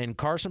when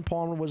Carson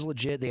Palmer was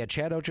legit. They had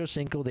Chad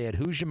Ochocinco, they had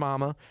Who's Your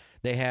Mama,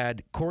 they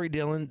had Corey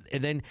Dillon,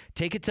 and then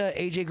take it to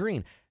A.J.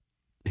 Green,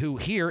 who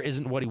here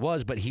isn't what he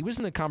was, but he was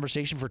in the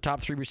conversation for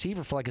top 3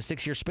 receiver for like a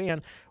 6-year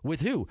span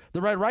with who?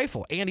 The Red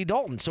Rifle, Andy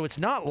Dalton. So it's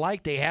not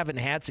like they haven't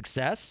had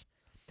success.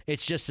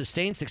 It's just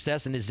sustained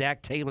success, and is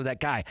Zach Taylor that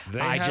guy?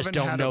 I just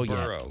don't know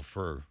yet. Burrow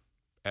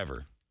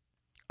forever.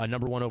 A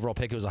number 1 overall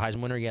pick who was a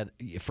Heisman winner? Yeah,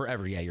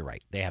 forever. Yeah, you're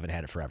right. They haven't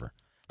had it forever.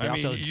 They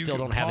also still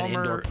don't have an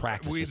indoor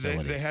practice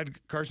facility. They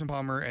had Carson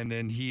Palmer, and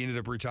then he ended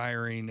up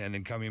retiring and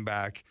then coming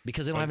back.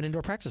 Because they don't have an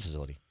indoor practice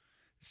facility.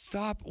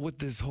 Stop with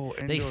this whole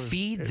indoor. They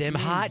feed them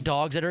hot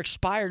dogs that are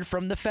expired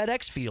from the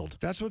FedEx field.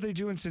 That's what they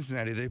do in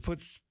Cincinnati. They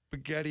put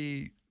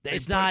spaghetti.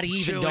 It's not even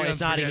chili.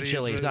 It's not even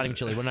chili. It's not even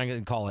chili. We're not going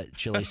to call it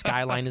chili.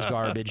 Skyline is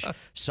garbage.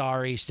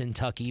 Sorry,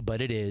 Kentucky, but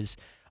it is.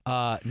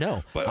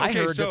 No, but, I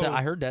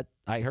heard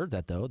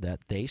that though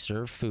that they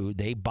serve food.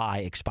 They buy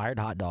expired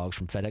hot dogs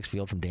from FedEx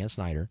Field from Dan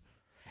Snyder,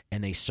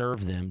 and they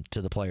serve them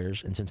to the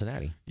players in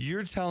Cincinnati.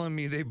 You're telling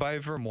me they buy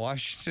from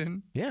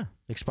Washington? Yeah,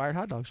 expired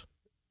hot dogs.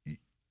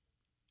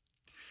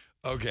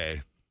 Okay.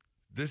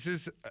 This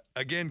is,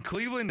 again,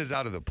 Cleveland is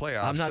out of the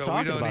playoffs. I'm not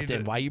talking about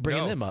them. Why are you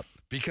bringing them up?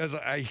 Because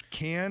I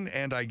can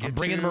and I get I'm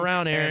bringing them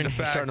around, Aaron.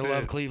 You're starting to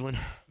love Cleveland.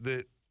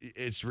 That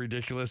it's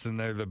ridiculous, and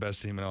they're the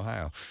best team in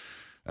Ohio.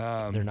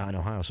 They're not in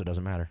Ohio, so it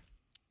doesn't matter.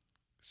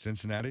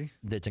 Cincinnati?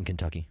 It's in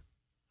Kentucky.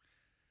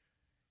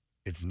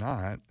 It's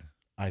not.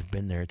 I've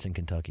been there. It's in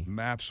Kentucky.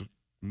 Maps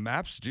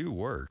do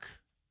work.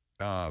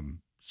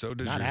 So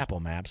does not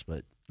Apple Maps,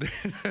 but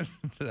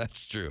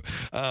that's true.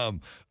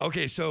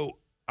 Okay, so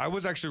I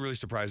was actually really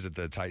surprised that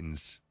the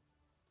Titans,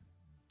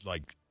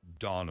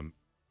 dawned them.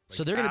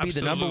 So they're going to be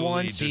the number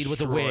 1 seed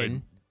with a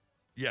win.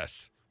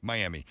 Yes,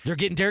 Miami. They're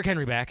getting Derrick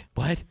Henry back.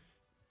 What?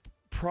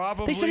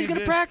 Probably. They said he's going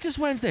to practice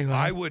Wednesday.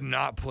 Right? I would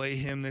not play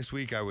him this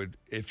week. I would,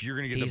 if you're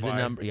going to get the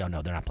number. Yeah,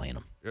 no, they're not playing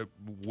him.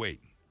 Wait,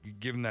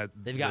 give him that.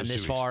 They've gotten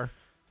this far.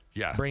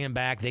 Yeah, bring him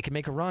back. They can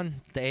make a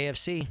run. The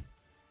AFC.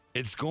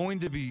 It's going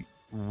to be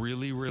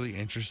really, really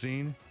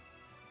interesting.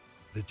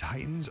 The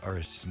Titans are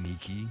a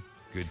sneaky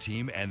good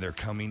team, and they're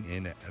coming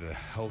in at a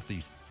healthy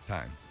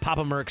time.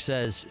 Papa Merck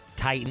says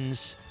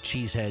Titans,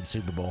 Cheesehead,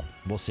 Super Bowl.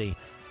 We'll see.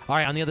 All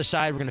right, on the other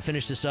side, we're going to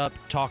finish this up,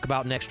 talk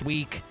about next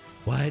week.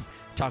 What?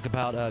 Talk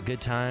about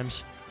good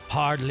times,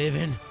 hard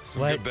living.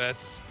 Some good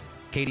bets.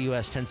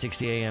 KDUS,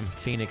 1060 AM,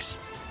 Phoenix.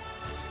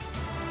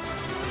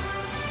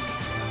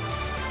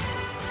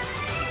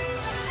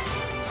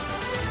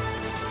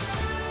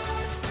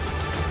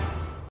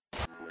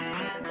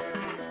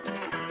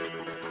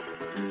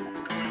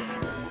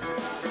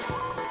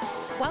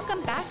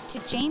 Welcome back to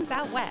James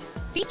Out West,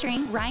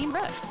 featuring Ryan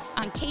Rooks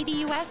on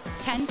KDUS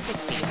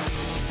 1060.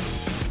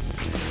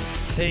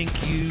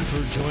 Thank you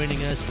for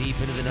joining us deep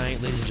into the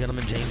night, ladies and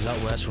gentlemen. James Out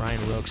West,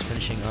 Ryan Rooks,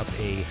 finishing up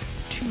a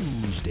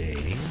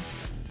Tuesday.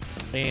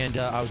 And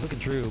I was looking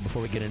through,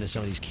 before we get into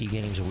some of these key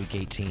games of Week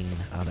 18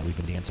 that we've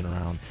been dancing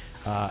around,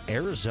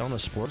 Arizona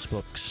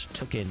Sportsbooks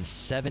took in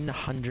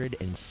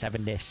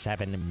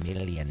 $777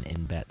 million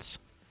in bets,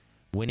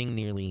 winning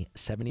nearly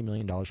 $70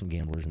 million from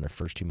gamblers in their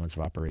first 2 months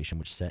of operation,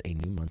 which set a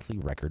new monthly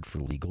record for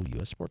legal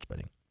U.S. sports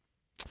betting.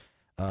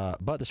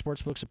 But the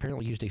sportsbooks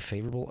apparently used a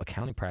favorable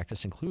accounting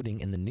practice, including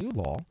in the new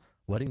law,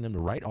 letting them to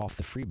write off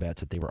the free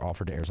bets that they were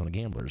offered to Arizona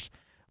gamblers,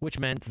 which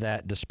meant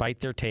that despite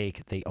their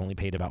take, they only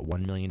paid about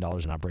 $1 million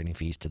in operating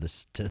fees to the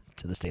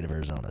state of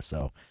Arizona.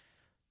 So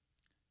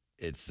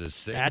it's the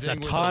same. That's thing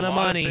a ton with of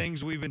money.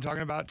 Things we've been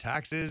talking about,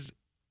 taxes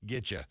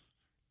get you,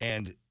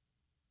 and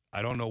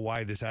I don't know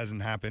why this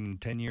hasn't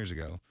happened 10 years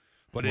ago,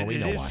 but we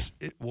know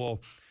why.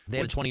 They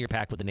had a 20-year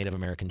pact with the Native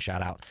American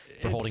shout out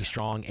for holding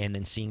strong and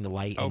then seeing the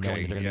light and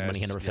knowing that they're going to make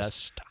money hand over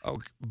fist.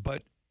 Okay,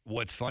 but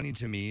what's funny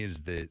to me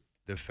is that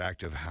the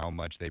fact of how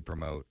much they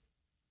promote,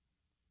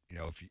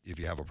 if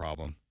you have a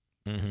problem,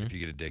 if you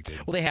get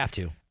addicted. Well, they have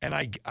to. And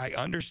I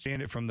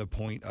understand it from the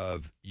point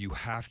of you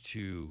have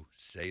to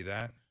say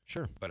that.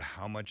 Sure. But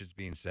how much is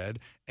being said.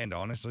 And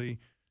honestly,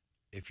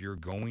 if you're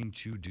going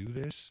to do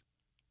this,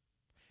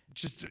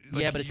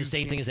 but it's the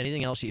same thing as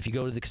anything else. If you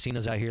go to the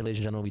casinos out here, ladies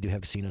and gentlemen, we do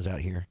have casinos out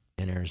here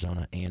in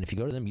Arizona, and if you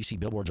go to them, you see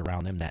billboards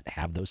around them that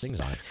have those things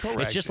on it. Correct.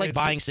 It's just like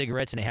buying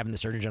cigarettes and having the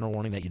Surgeon General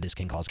warning that this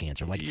can cause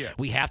cancer. Like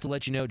we have to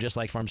let you know, just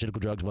like pharmaceutical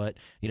drugs, but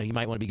you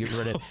might want to be getting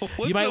rid of.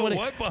 What's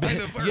what behind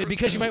the first?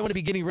 Because you might want to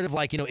be getting rid of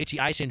itchy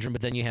eye syndrome,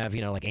 but then you have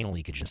like anal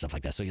leakage and stuff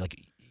like that. So you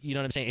know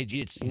what I'm saying?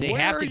 They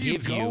have to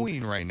give you. Where are you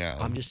going right now?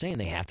 I'm just saying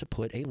they have to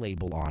put a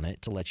label on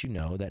it to let you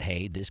know that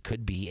hey, this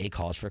could be a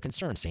cause for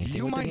concern. Same thing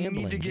you with the might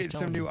gambling. need to get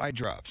some new eye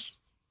drops.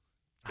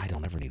 I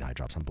don't ever need eye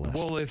drops. I'm blessed.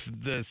 Well, if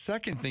the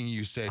second thing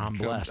you said I'm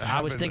blessed. happens,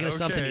 I was thinking of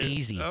something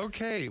easy.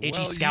 Okay.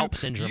 Itchy scalp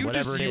syndrome,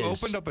 whatever it is. You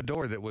opened up a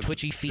door that was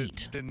twitchy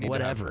feet, didn't need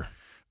whatever.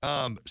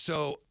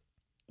 So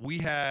we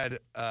had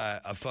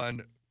a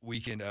fun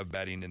weekend of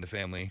betting in the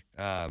family.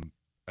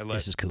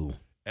 This is cool.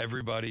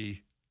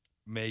 Everybody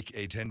make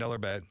a $10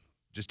 bet.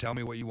 Just tell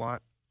me what you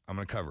want. I'm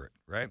going to cover it,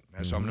 right?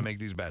 So I'm going to make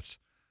these bets.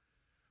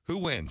 Who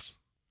wins?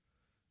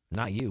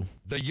 Not you.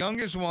 The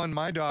youngest one,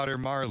 my daughter,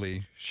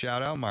 Marley.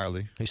 Shout out,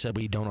 Marley. Who said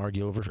we don't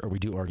argue over, or we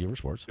do argue over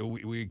sports?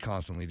 We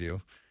constantly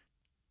do.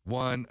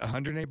 Won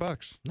 $108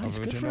 Nice, off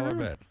of a good for $10 her.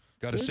 bet.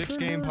 Got a Good for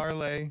 6-game her.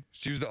 parlay.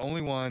 She was the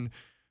only one.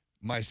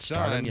 My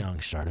Start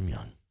son him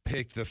young.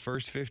 picked the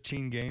first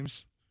 15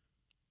 games.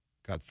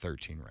 Got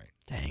 13 right.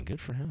 Dang,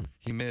 good for him.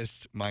 He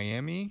missed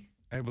Miami,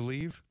 I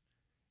believe,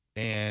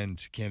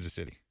 and Kansas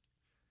City.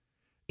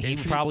 He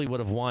probably would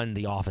have won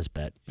the office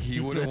bet. He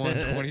would have won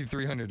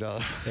 $2,300.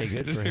 Hey,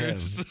 good for him.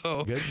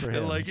 So Good for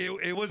him. Like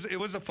it was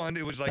a fun.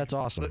 It was like That's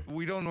awesome.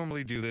 We don't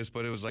normally do this,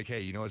 but it was like,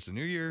 hey, it's the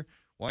new year.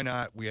 Why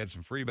not? We had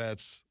some free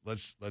bets.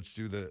 Let's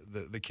do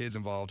the kids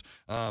involved.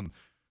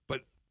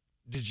 But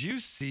did you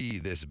see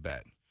this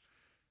bet?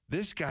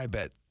 This guy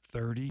bet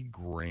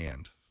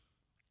 $30,000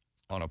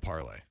 on a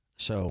parlay.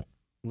 So,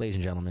 ladies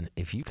and gentlemen,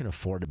 if you can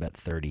afford to bet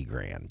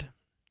 $30,000,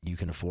 you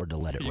can afford to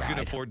let it You ride. can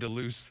afford to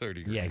lose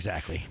 $30,000. Yeah,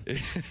 exactly.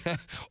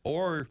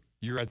 Or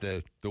you're at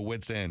the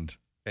wit's end.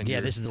 And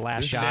Yeah, this is the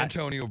last shot. This is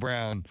Antonio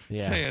Brown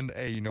saying,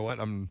 hey, you know what?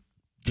 I'm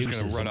just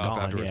going Deuces, to run I'm off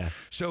gone, afterwards. yeah.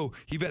 So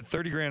he bet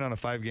 $30,000 on a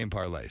 5-game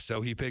parlay.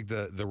 So he picked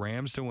the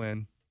Rams to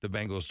win, the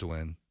Bengals to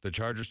win, the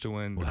Chargers to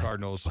win, the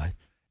Cardinals, and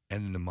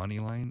then the money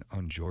line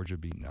on Georgia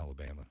beating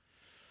Alabama.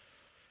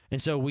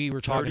 And so we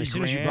were talking, as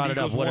soon as you brought it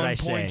up, equals what did I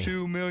say?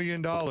 $1.2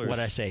 million. What did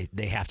I say?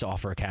 They have to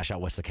offer a cash out.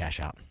 What's the cash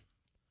out?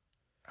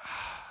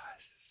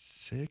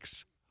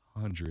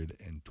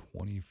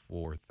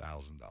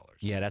 $624,000.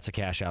 Yeah, that's a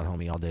cash out,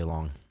 homie, all day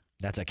long.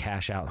 That's a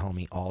cash out,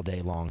 homie, all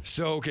day long.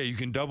 So, okay, you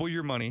can double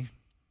your money.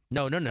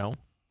 No.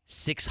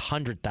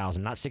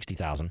 600,000, not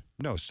 60,000.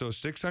 No, so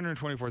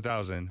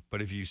 $624,000,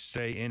 but if you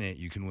stay in it,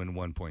 you can win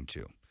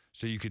 1.2.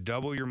 So you could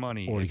double your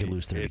money Or you could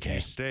lose if $30K. you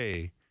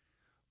stay,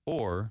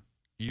 or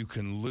you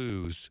can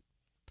lose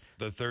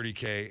the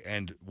 $30K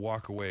and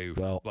walk away.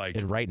 Well, like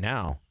and right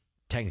now,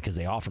 technically, because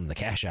they offer him the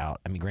cash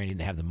out. I mean, granted, he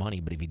didn't have the money,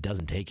 but if he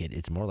doesn't take it,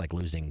 it's more like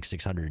losing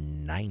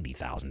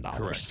 $690,000.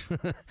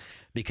 Correct.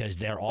 Because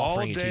they're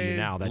offering it to you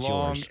now. That's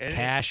yours.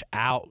 Cash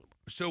out.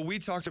 So we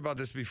talked about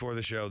this before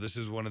the show. This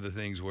is one of the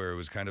things where it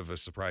was kind of a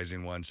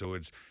surprising one. So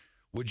it's,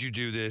 would you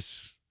do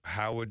this?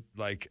 How would,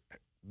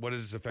 what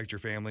does this affect your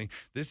family?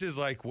 This is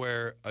like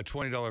where a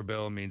 $20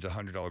 bill means a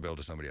 $100 bill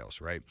to somebody else,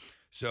 right?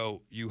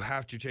 So you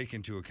have to take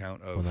into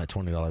account of. Well, that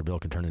 $20 bill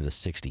can turn into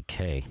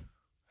 $60K.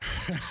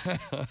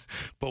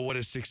 But what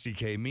does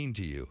 $60K mean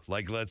to you?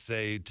 Like, let's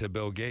say to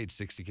Bill Gates,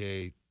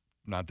 $60K,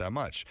 not that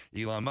much.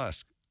 Elon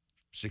Musk,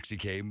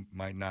 $60K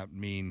might not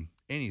mean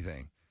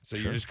anything. So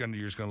Sure. you're just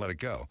gonna let it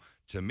go.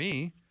 To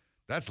me,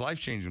 that's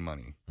life-changing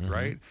money, Mm-hmm.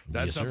 right?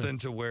 That's Yes, sir. something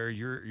to where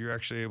you're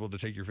actually able to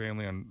take your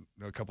family on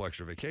a couple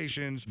extra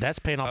vacations. That's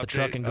paying off the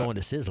truck and Update- going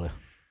to Sizzler.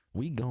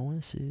 We going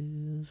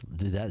Sizzler.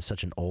 Dude, that is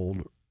such an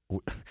old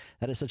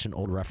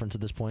reference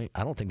at this point.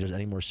 I don't think there's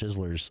any more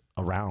Sizzlers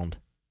around.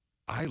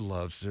 I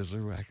loved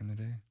Sizzler back in the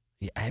day.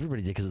 Yeah,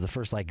 everybody did because it was the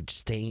first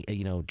chain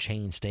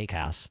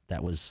steakhouse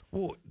that was.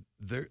 Well,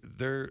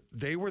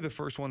 they were the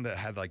first one that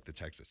had the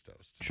Texas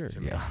toast. Sure, to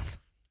me. yeah.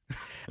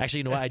 Actually,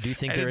 you know what? I do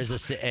think And there is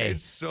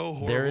it's so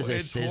horrible. There is a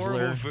It's Sizzler.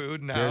 horrible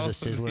food now. There's a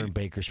Sizzler in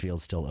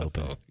Bakersfield still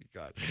open. Oh my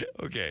God.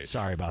 Okay.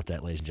 Sorry about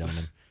that, ladies and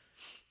gentlemen.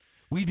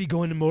 We'd be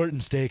going to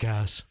Morton's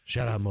Steakhouse.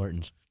 Shout out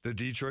Morton's. The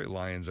Detroit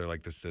Lions are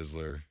like the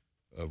Sizzler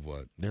of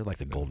what? They're like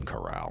the Golden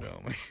Corral.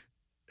 No.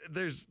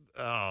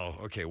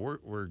 Okay.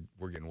 We're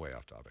getting way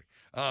off topic.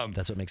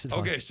 That's what makes it fun.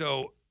 Okay,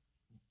 so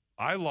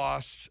I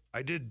lost.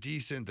 I did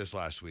decent this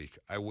last week.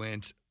 I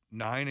went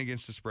 9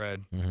 against the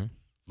spread,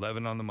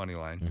 11 on the money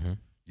line. Mm-hmm.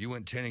 You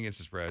went 10 against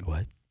the spread,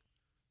 What?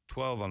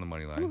 12 on the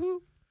money line. Woohoo.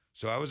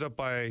 So I was up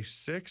by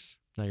 6.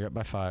 No, you're up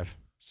by 5.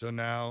 So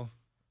now,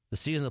 The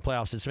season of the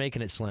playoffs, it's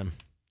making it slim.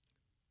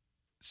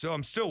 so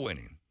I'm still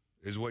winning,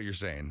 is what you're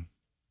saying,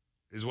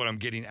 is what I'm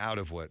getting out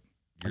of what.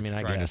 I mean,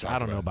 I guess. I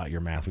don't know about your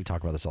math. We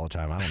talk about this all the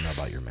time. I don't know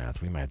about your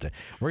math. We might have to.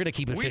 We're going to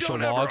keep official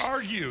We don't logs. ever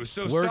argue,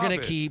 so We're stop going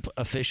it. to keep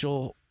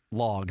official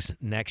logs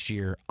next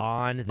year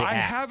on the I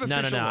app. have No,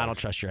 official I don't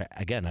logs. trust your.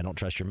 Again, I don't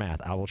trust your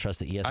math. I will trust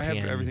the ESPN I have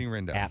everything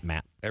written down. app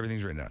map.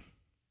 Everything's written down.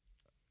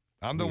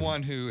 I'm the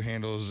one who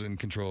handles and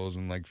controls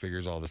and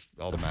figures all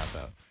the math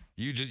out.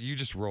 You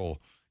just roll.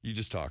 You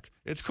just talk.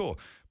 It's cool.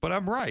 But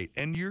I'm right,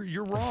 and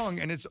you're wrong,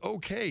 and it's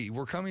okay.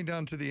 We're coming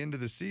down to the end of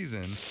the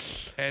season,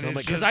 and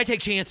it's because I take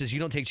chances. You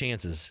don't take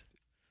chances.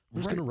 We're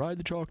just Right. going to ride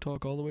the chalk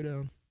talk all the way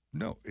down.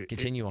 No.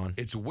 Continue on.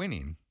 It's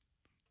winning.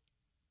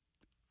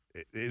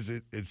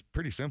 It's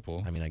pretty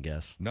simple. I mean, I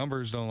guess.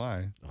 Numbers don't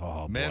lie.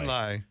 Oh, Men boy.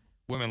 lie.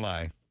 Women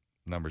lie.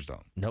 Numbers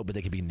don't. No, but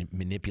they can be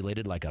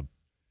manipulated like a.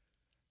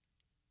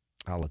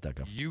 I'll let that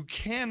go. You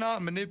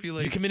cannot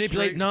manipulate. You can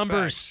manipulate straight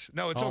numbers. facts.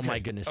 No, it's Oh, okay. my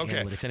goodness, Okay.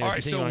 analytics. Anyways, All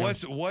right. So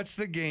continue on. what's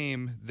the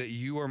game that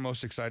you are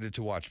most excited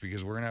to watch?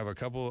 Because we're gonna have a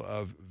couple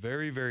of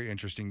very, very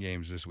interesting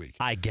games this week.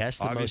 I guess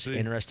the Obviously- most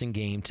interesting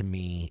game to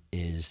me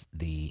is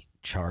the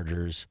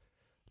Chargers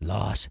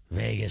Las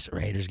Vegas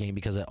Raiders game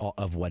because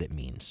of what it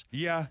means.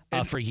 Yeah.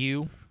 and For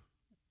you,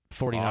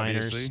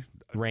 49ers, Obviously.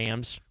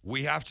 Rams,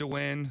 we have to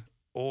win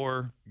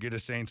or get a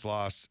Saints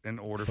loss in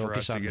order for focus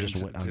us to on get just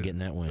into on getting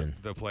that win.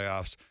 the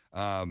playoffs.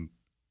 The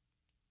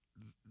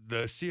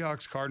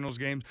Seahawks Cardinals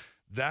game,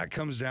 that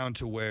comes down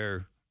to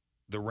where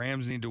the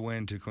Rams need to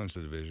win to clinch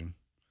the division.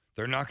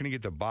 They're not going to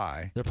get the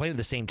bye. They're playing at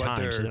the same But time,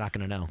 so they're- they're not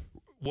going to know.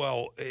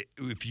 Well,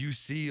 if you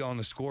see on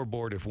the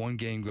scoreboard, if one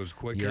game goes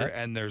quicker Yeah.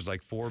 and there's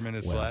like 4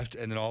 minutes Well. left,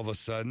 and then all of a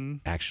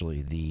sudden,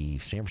 Actually, the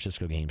San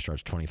Francisco game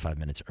starts 25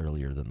 minutes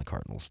earlier than the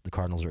Cardinals. The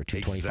Cardinals are a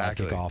 2:25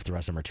 Exactly. kickoff. The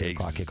rest of them are 2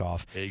 o'clock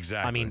kickoff.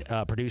 Exactly. I mean,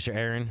 producer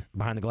Aaron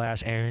behind the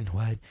glass, Aaron,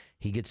 what?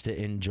 He gets to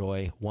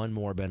enjoy one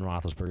more Ben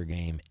Roethlisberger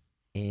game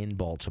in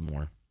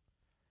Baltimore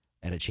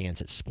at a chance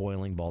at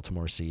spoiling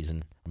Baltimore's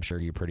season. I'm sure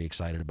you're pretty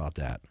excited about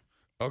that.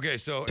 okay,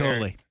 so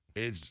Totally.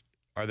 Aaron,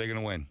 are they going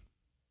to win?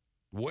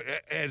 What,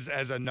 as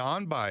a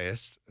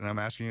non-biased, and I'm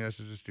asking you this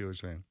as a Steelers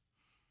fan,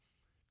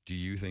 do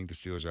you think the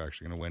Steelers are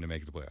actually going to win and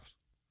make the playoffs?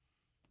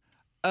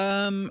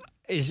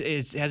 Has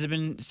it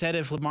been said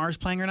if Lamar's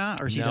playing or not?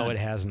 Or is he No, done? it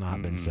has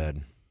not been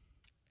said.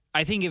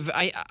 I think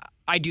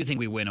I do think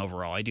we win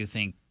overall. I do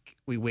think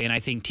we win. I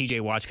think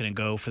TJ Watt's going to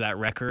go for that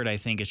record. I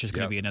think it's just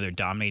going to Yep. be another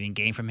dominating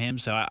game from him.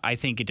 So I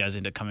think it does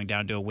end up coming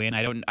down to a win.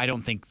 I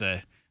don't think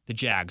the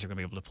Jags are going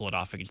to be able to pull it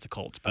off against the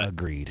Colts. But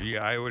Agreed.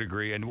 Yeah, I would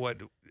agree. And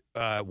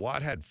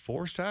Watt had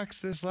 4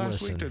 sacks this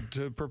last week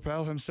to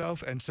propel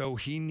himself, and so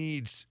he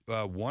needs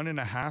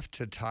 1.5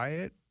 to tie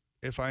it,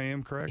 if I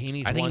am correct. He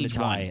needs I think one he to needs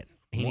tie one. it.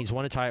 He needs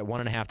one to tie it,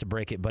 1.5 to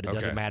break it, but it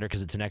doesn't Okay. matter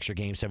because it's an extra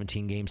game,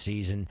 17-game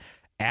season.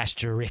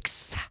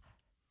 Asterix.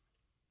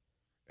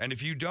 And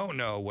if you don't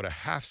know what a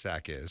half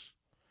sack is,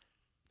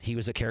 He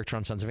was a character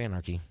on Sons of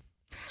Anarchy.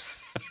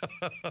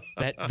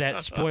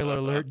 that spoiler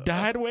alert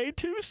died way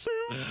too soon.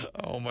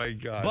 oh my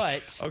god!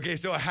 But okay,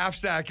 so a half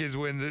sack is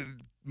when the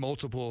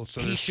multiple.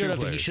 So he there's should two have.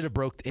 He players. should have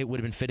broke. It would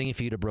have been fitting if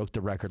he'd have broke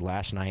the record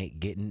last night,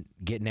 getting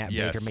at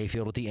Yes. Baker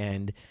Mayfield at the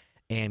end,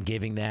 and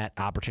giving that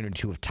opportunity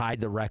to have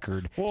tied the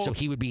record. So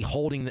he would be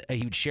holding.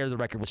 He would share the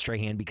record with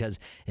Strahan because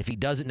if he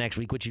does it next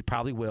week, which he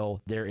probably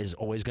will, there is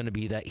always going to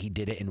be that he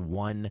did it in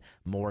one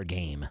more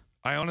game.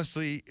 I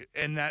honestly,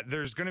 and that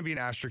there's going to be an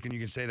asterisk, and you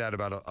can say that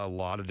about a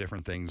lot of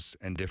different things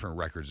and different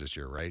records this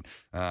year, right?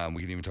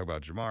 We can even talk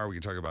about Jamar. We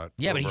can talk about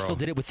Yeah, but he overall. still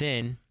did it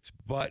within.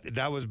 But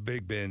that was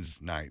Big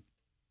Ben's night.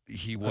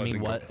 He I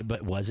wasn't. mean,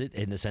 but was it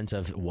in the sense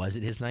of was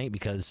it his night?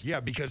 Because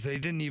Yeah, because they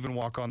didn't even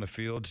walk on the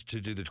field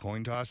to do the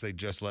coin toss. They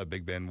just let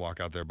Big Ben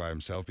walk out there by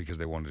himself because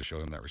they wanted to show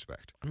him that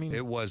respect. I mean,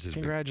 it was his.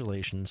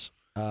 congratulations.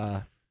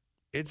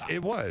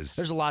 It was.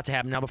 There's a lot to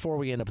happen. Now, before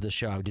we end up with the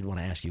show, I did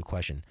want to ask you a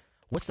question.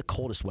 What's the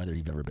coldest weather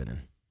you've ever been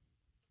in?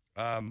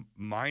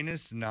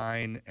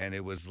 -9, and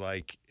it was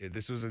like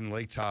this was in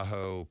Lake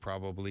Tahoe,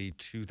 probably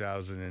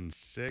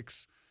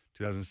 2006,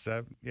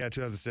 2007. Yeah,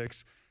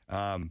 2006.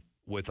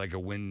 With like a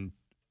wind,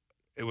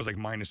 it was like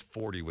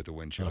 -40 with the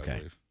wind chill. Okay. I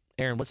believe.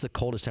 Aaron, what's the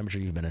coldest temperature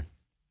you've been in?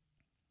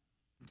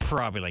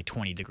 probably like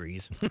 20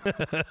 degrees.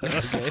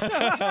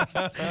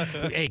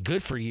 Hey,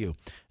 good for you.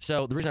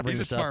 So the reason I bring He's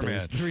a this up smart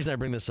is man. the reason I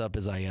bring this up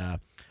is I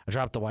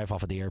dropped the wife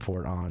off at the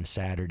airport on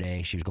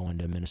Saturday. She was going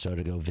to Minnesota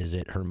to go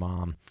visit her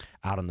mom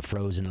out on the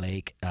frozen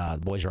lake. The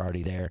boys are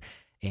already there,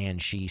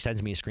 and she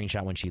sends me a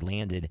screenshot when she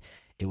landed.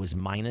 It was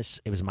minus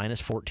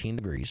 14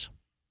 degrees.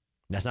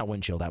 That's not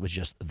wind chill. That was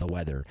just the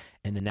weather.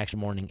 And the next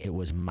morning, it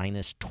was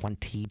minus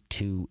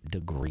 22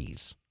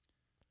 degrees.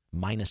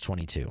 Minus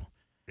 22.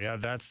 Yeah,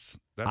 that's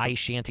Ice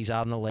shanties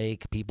out on the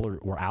lake. People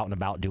were out and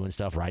about doing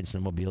stuff, riding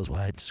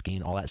snowmobiles,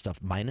 skiing, all that stuff.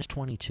 Minus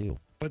 22.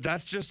 But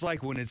that's just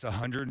like when it's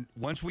 100.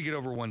 Once we get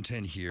over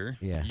 110 here,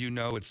 Yeah. you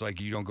know it's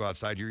like you don't go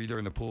outside. You're either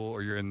in the pool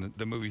or you're in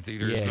the movie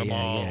theaters, Yeah, the yeah,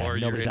 mall, yeah. or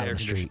you're Nobody's in out on air the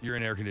street. You're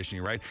in air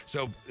conditioning, right?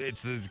 So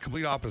it's the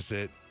complete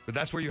opposite. But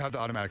that's where you have the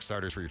automatic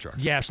starters for your truck.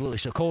 Yeah, absolutely.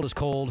 So cold is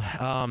cold.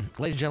 Ladies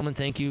and gentlemen,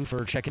 thank you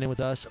for checking in with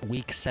us.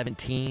 Week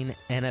 17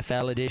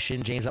 NFL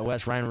edition. James out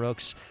west, Ryan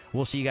Rooks.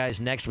 We'll see you guys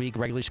next week.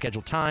 Regularly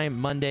scheduled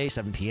time, Monday,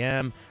 7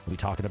 p.m. We'll be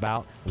talking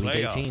about Week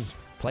 18.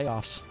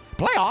 Playoffs.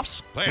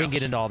 We can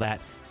get into all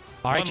that.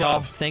 All right, One y'all.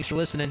 love. Thanks for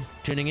listening,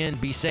 tuning in.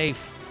 Be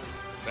safe.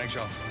 Thanks,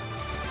 y'all.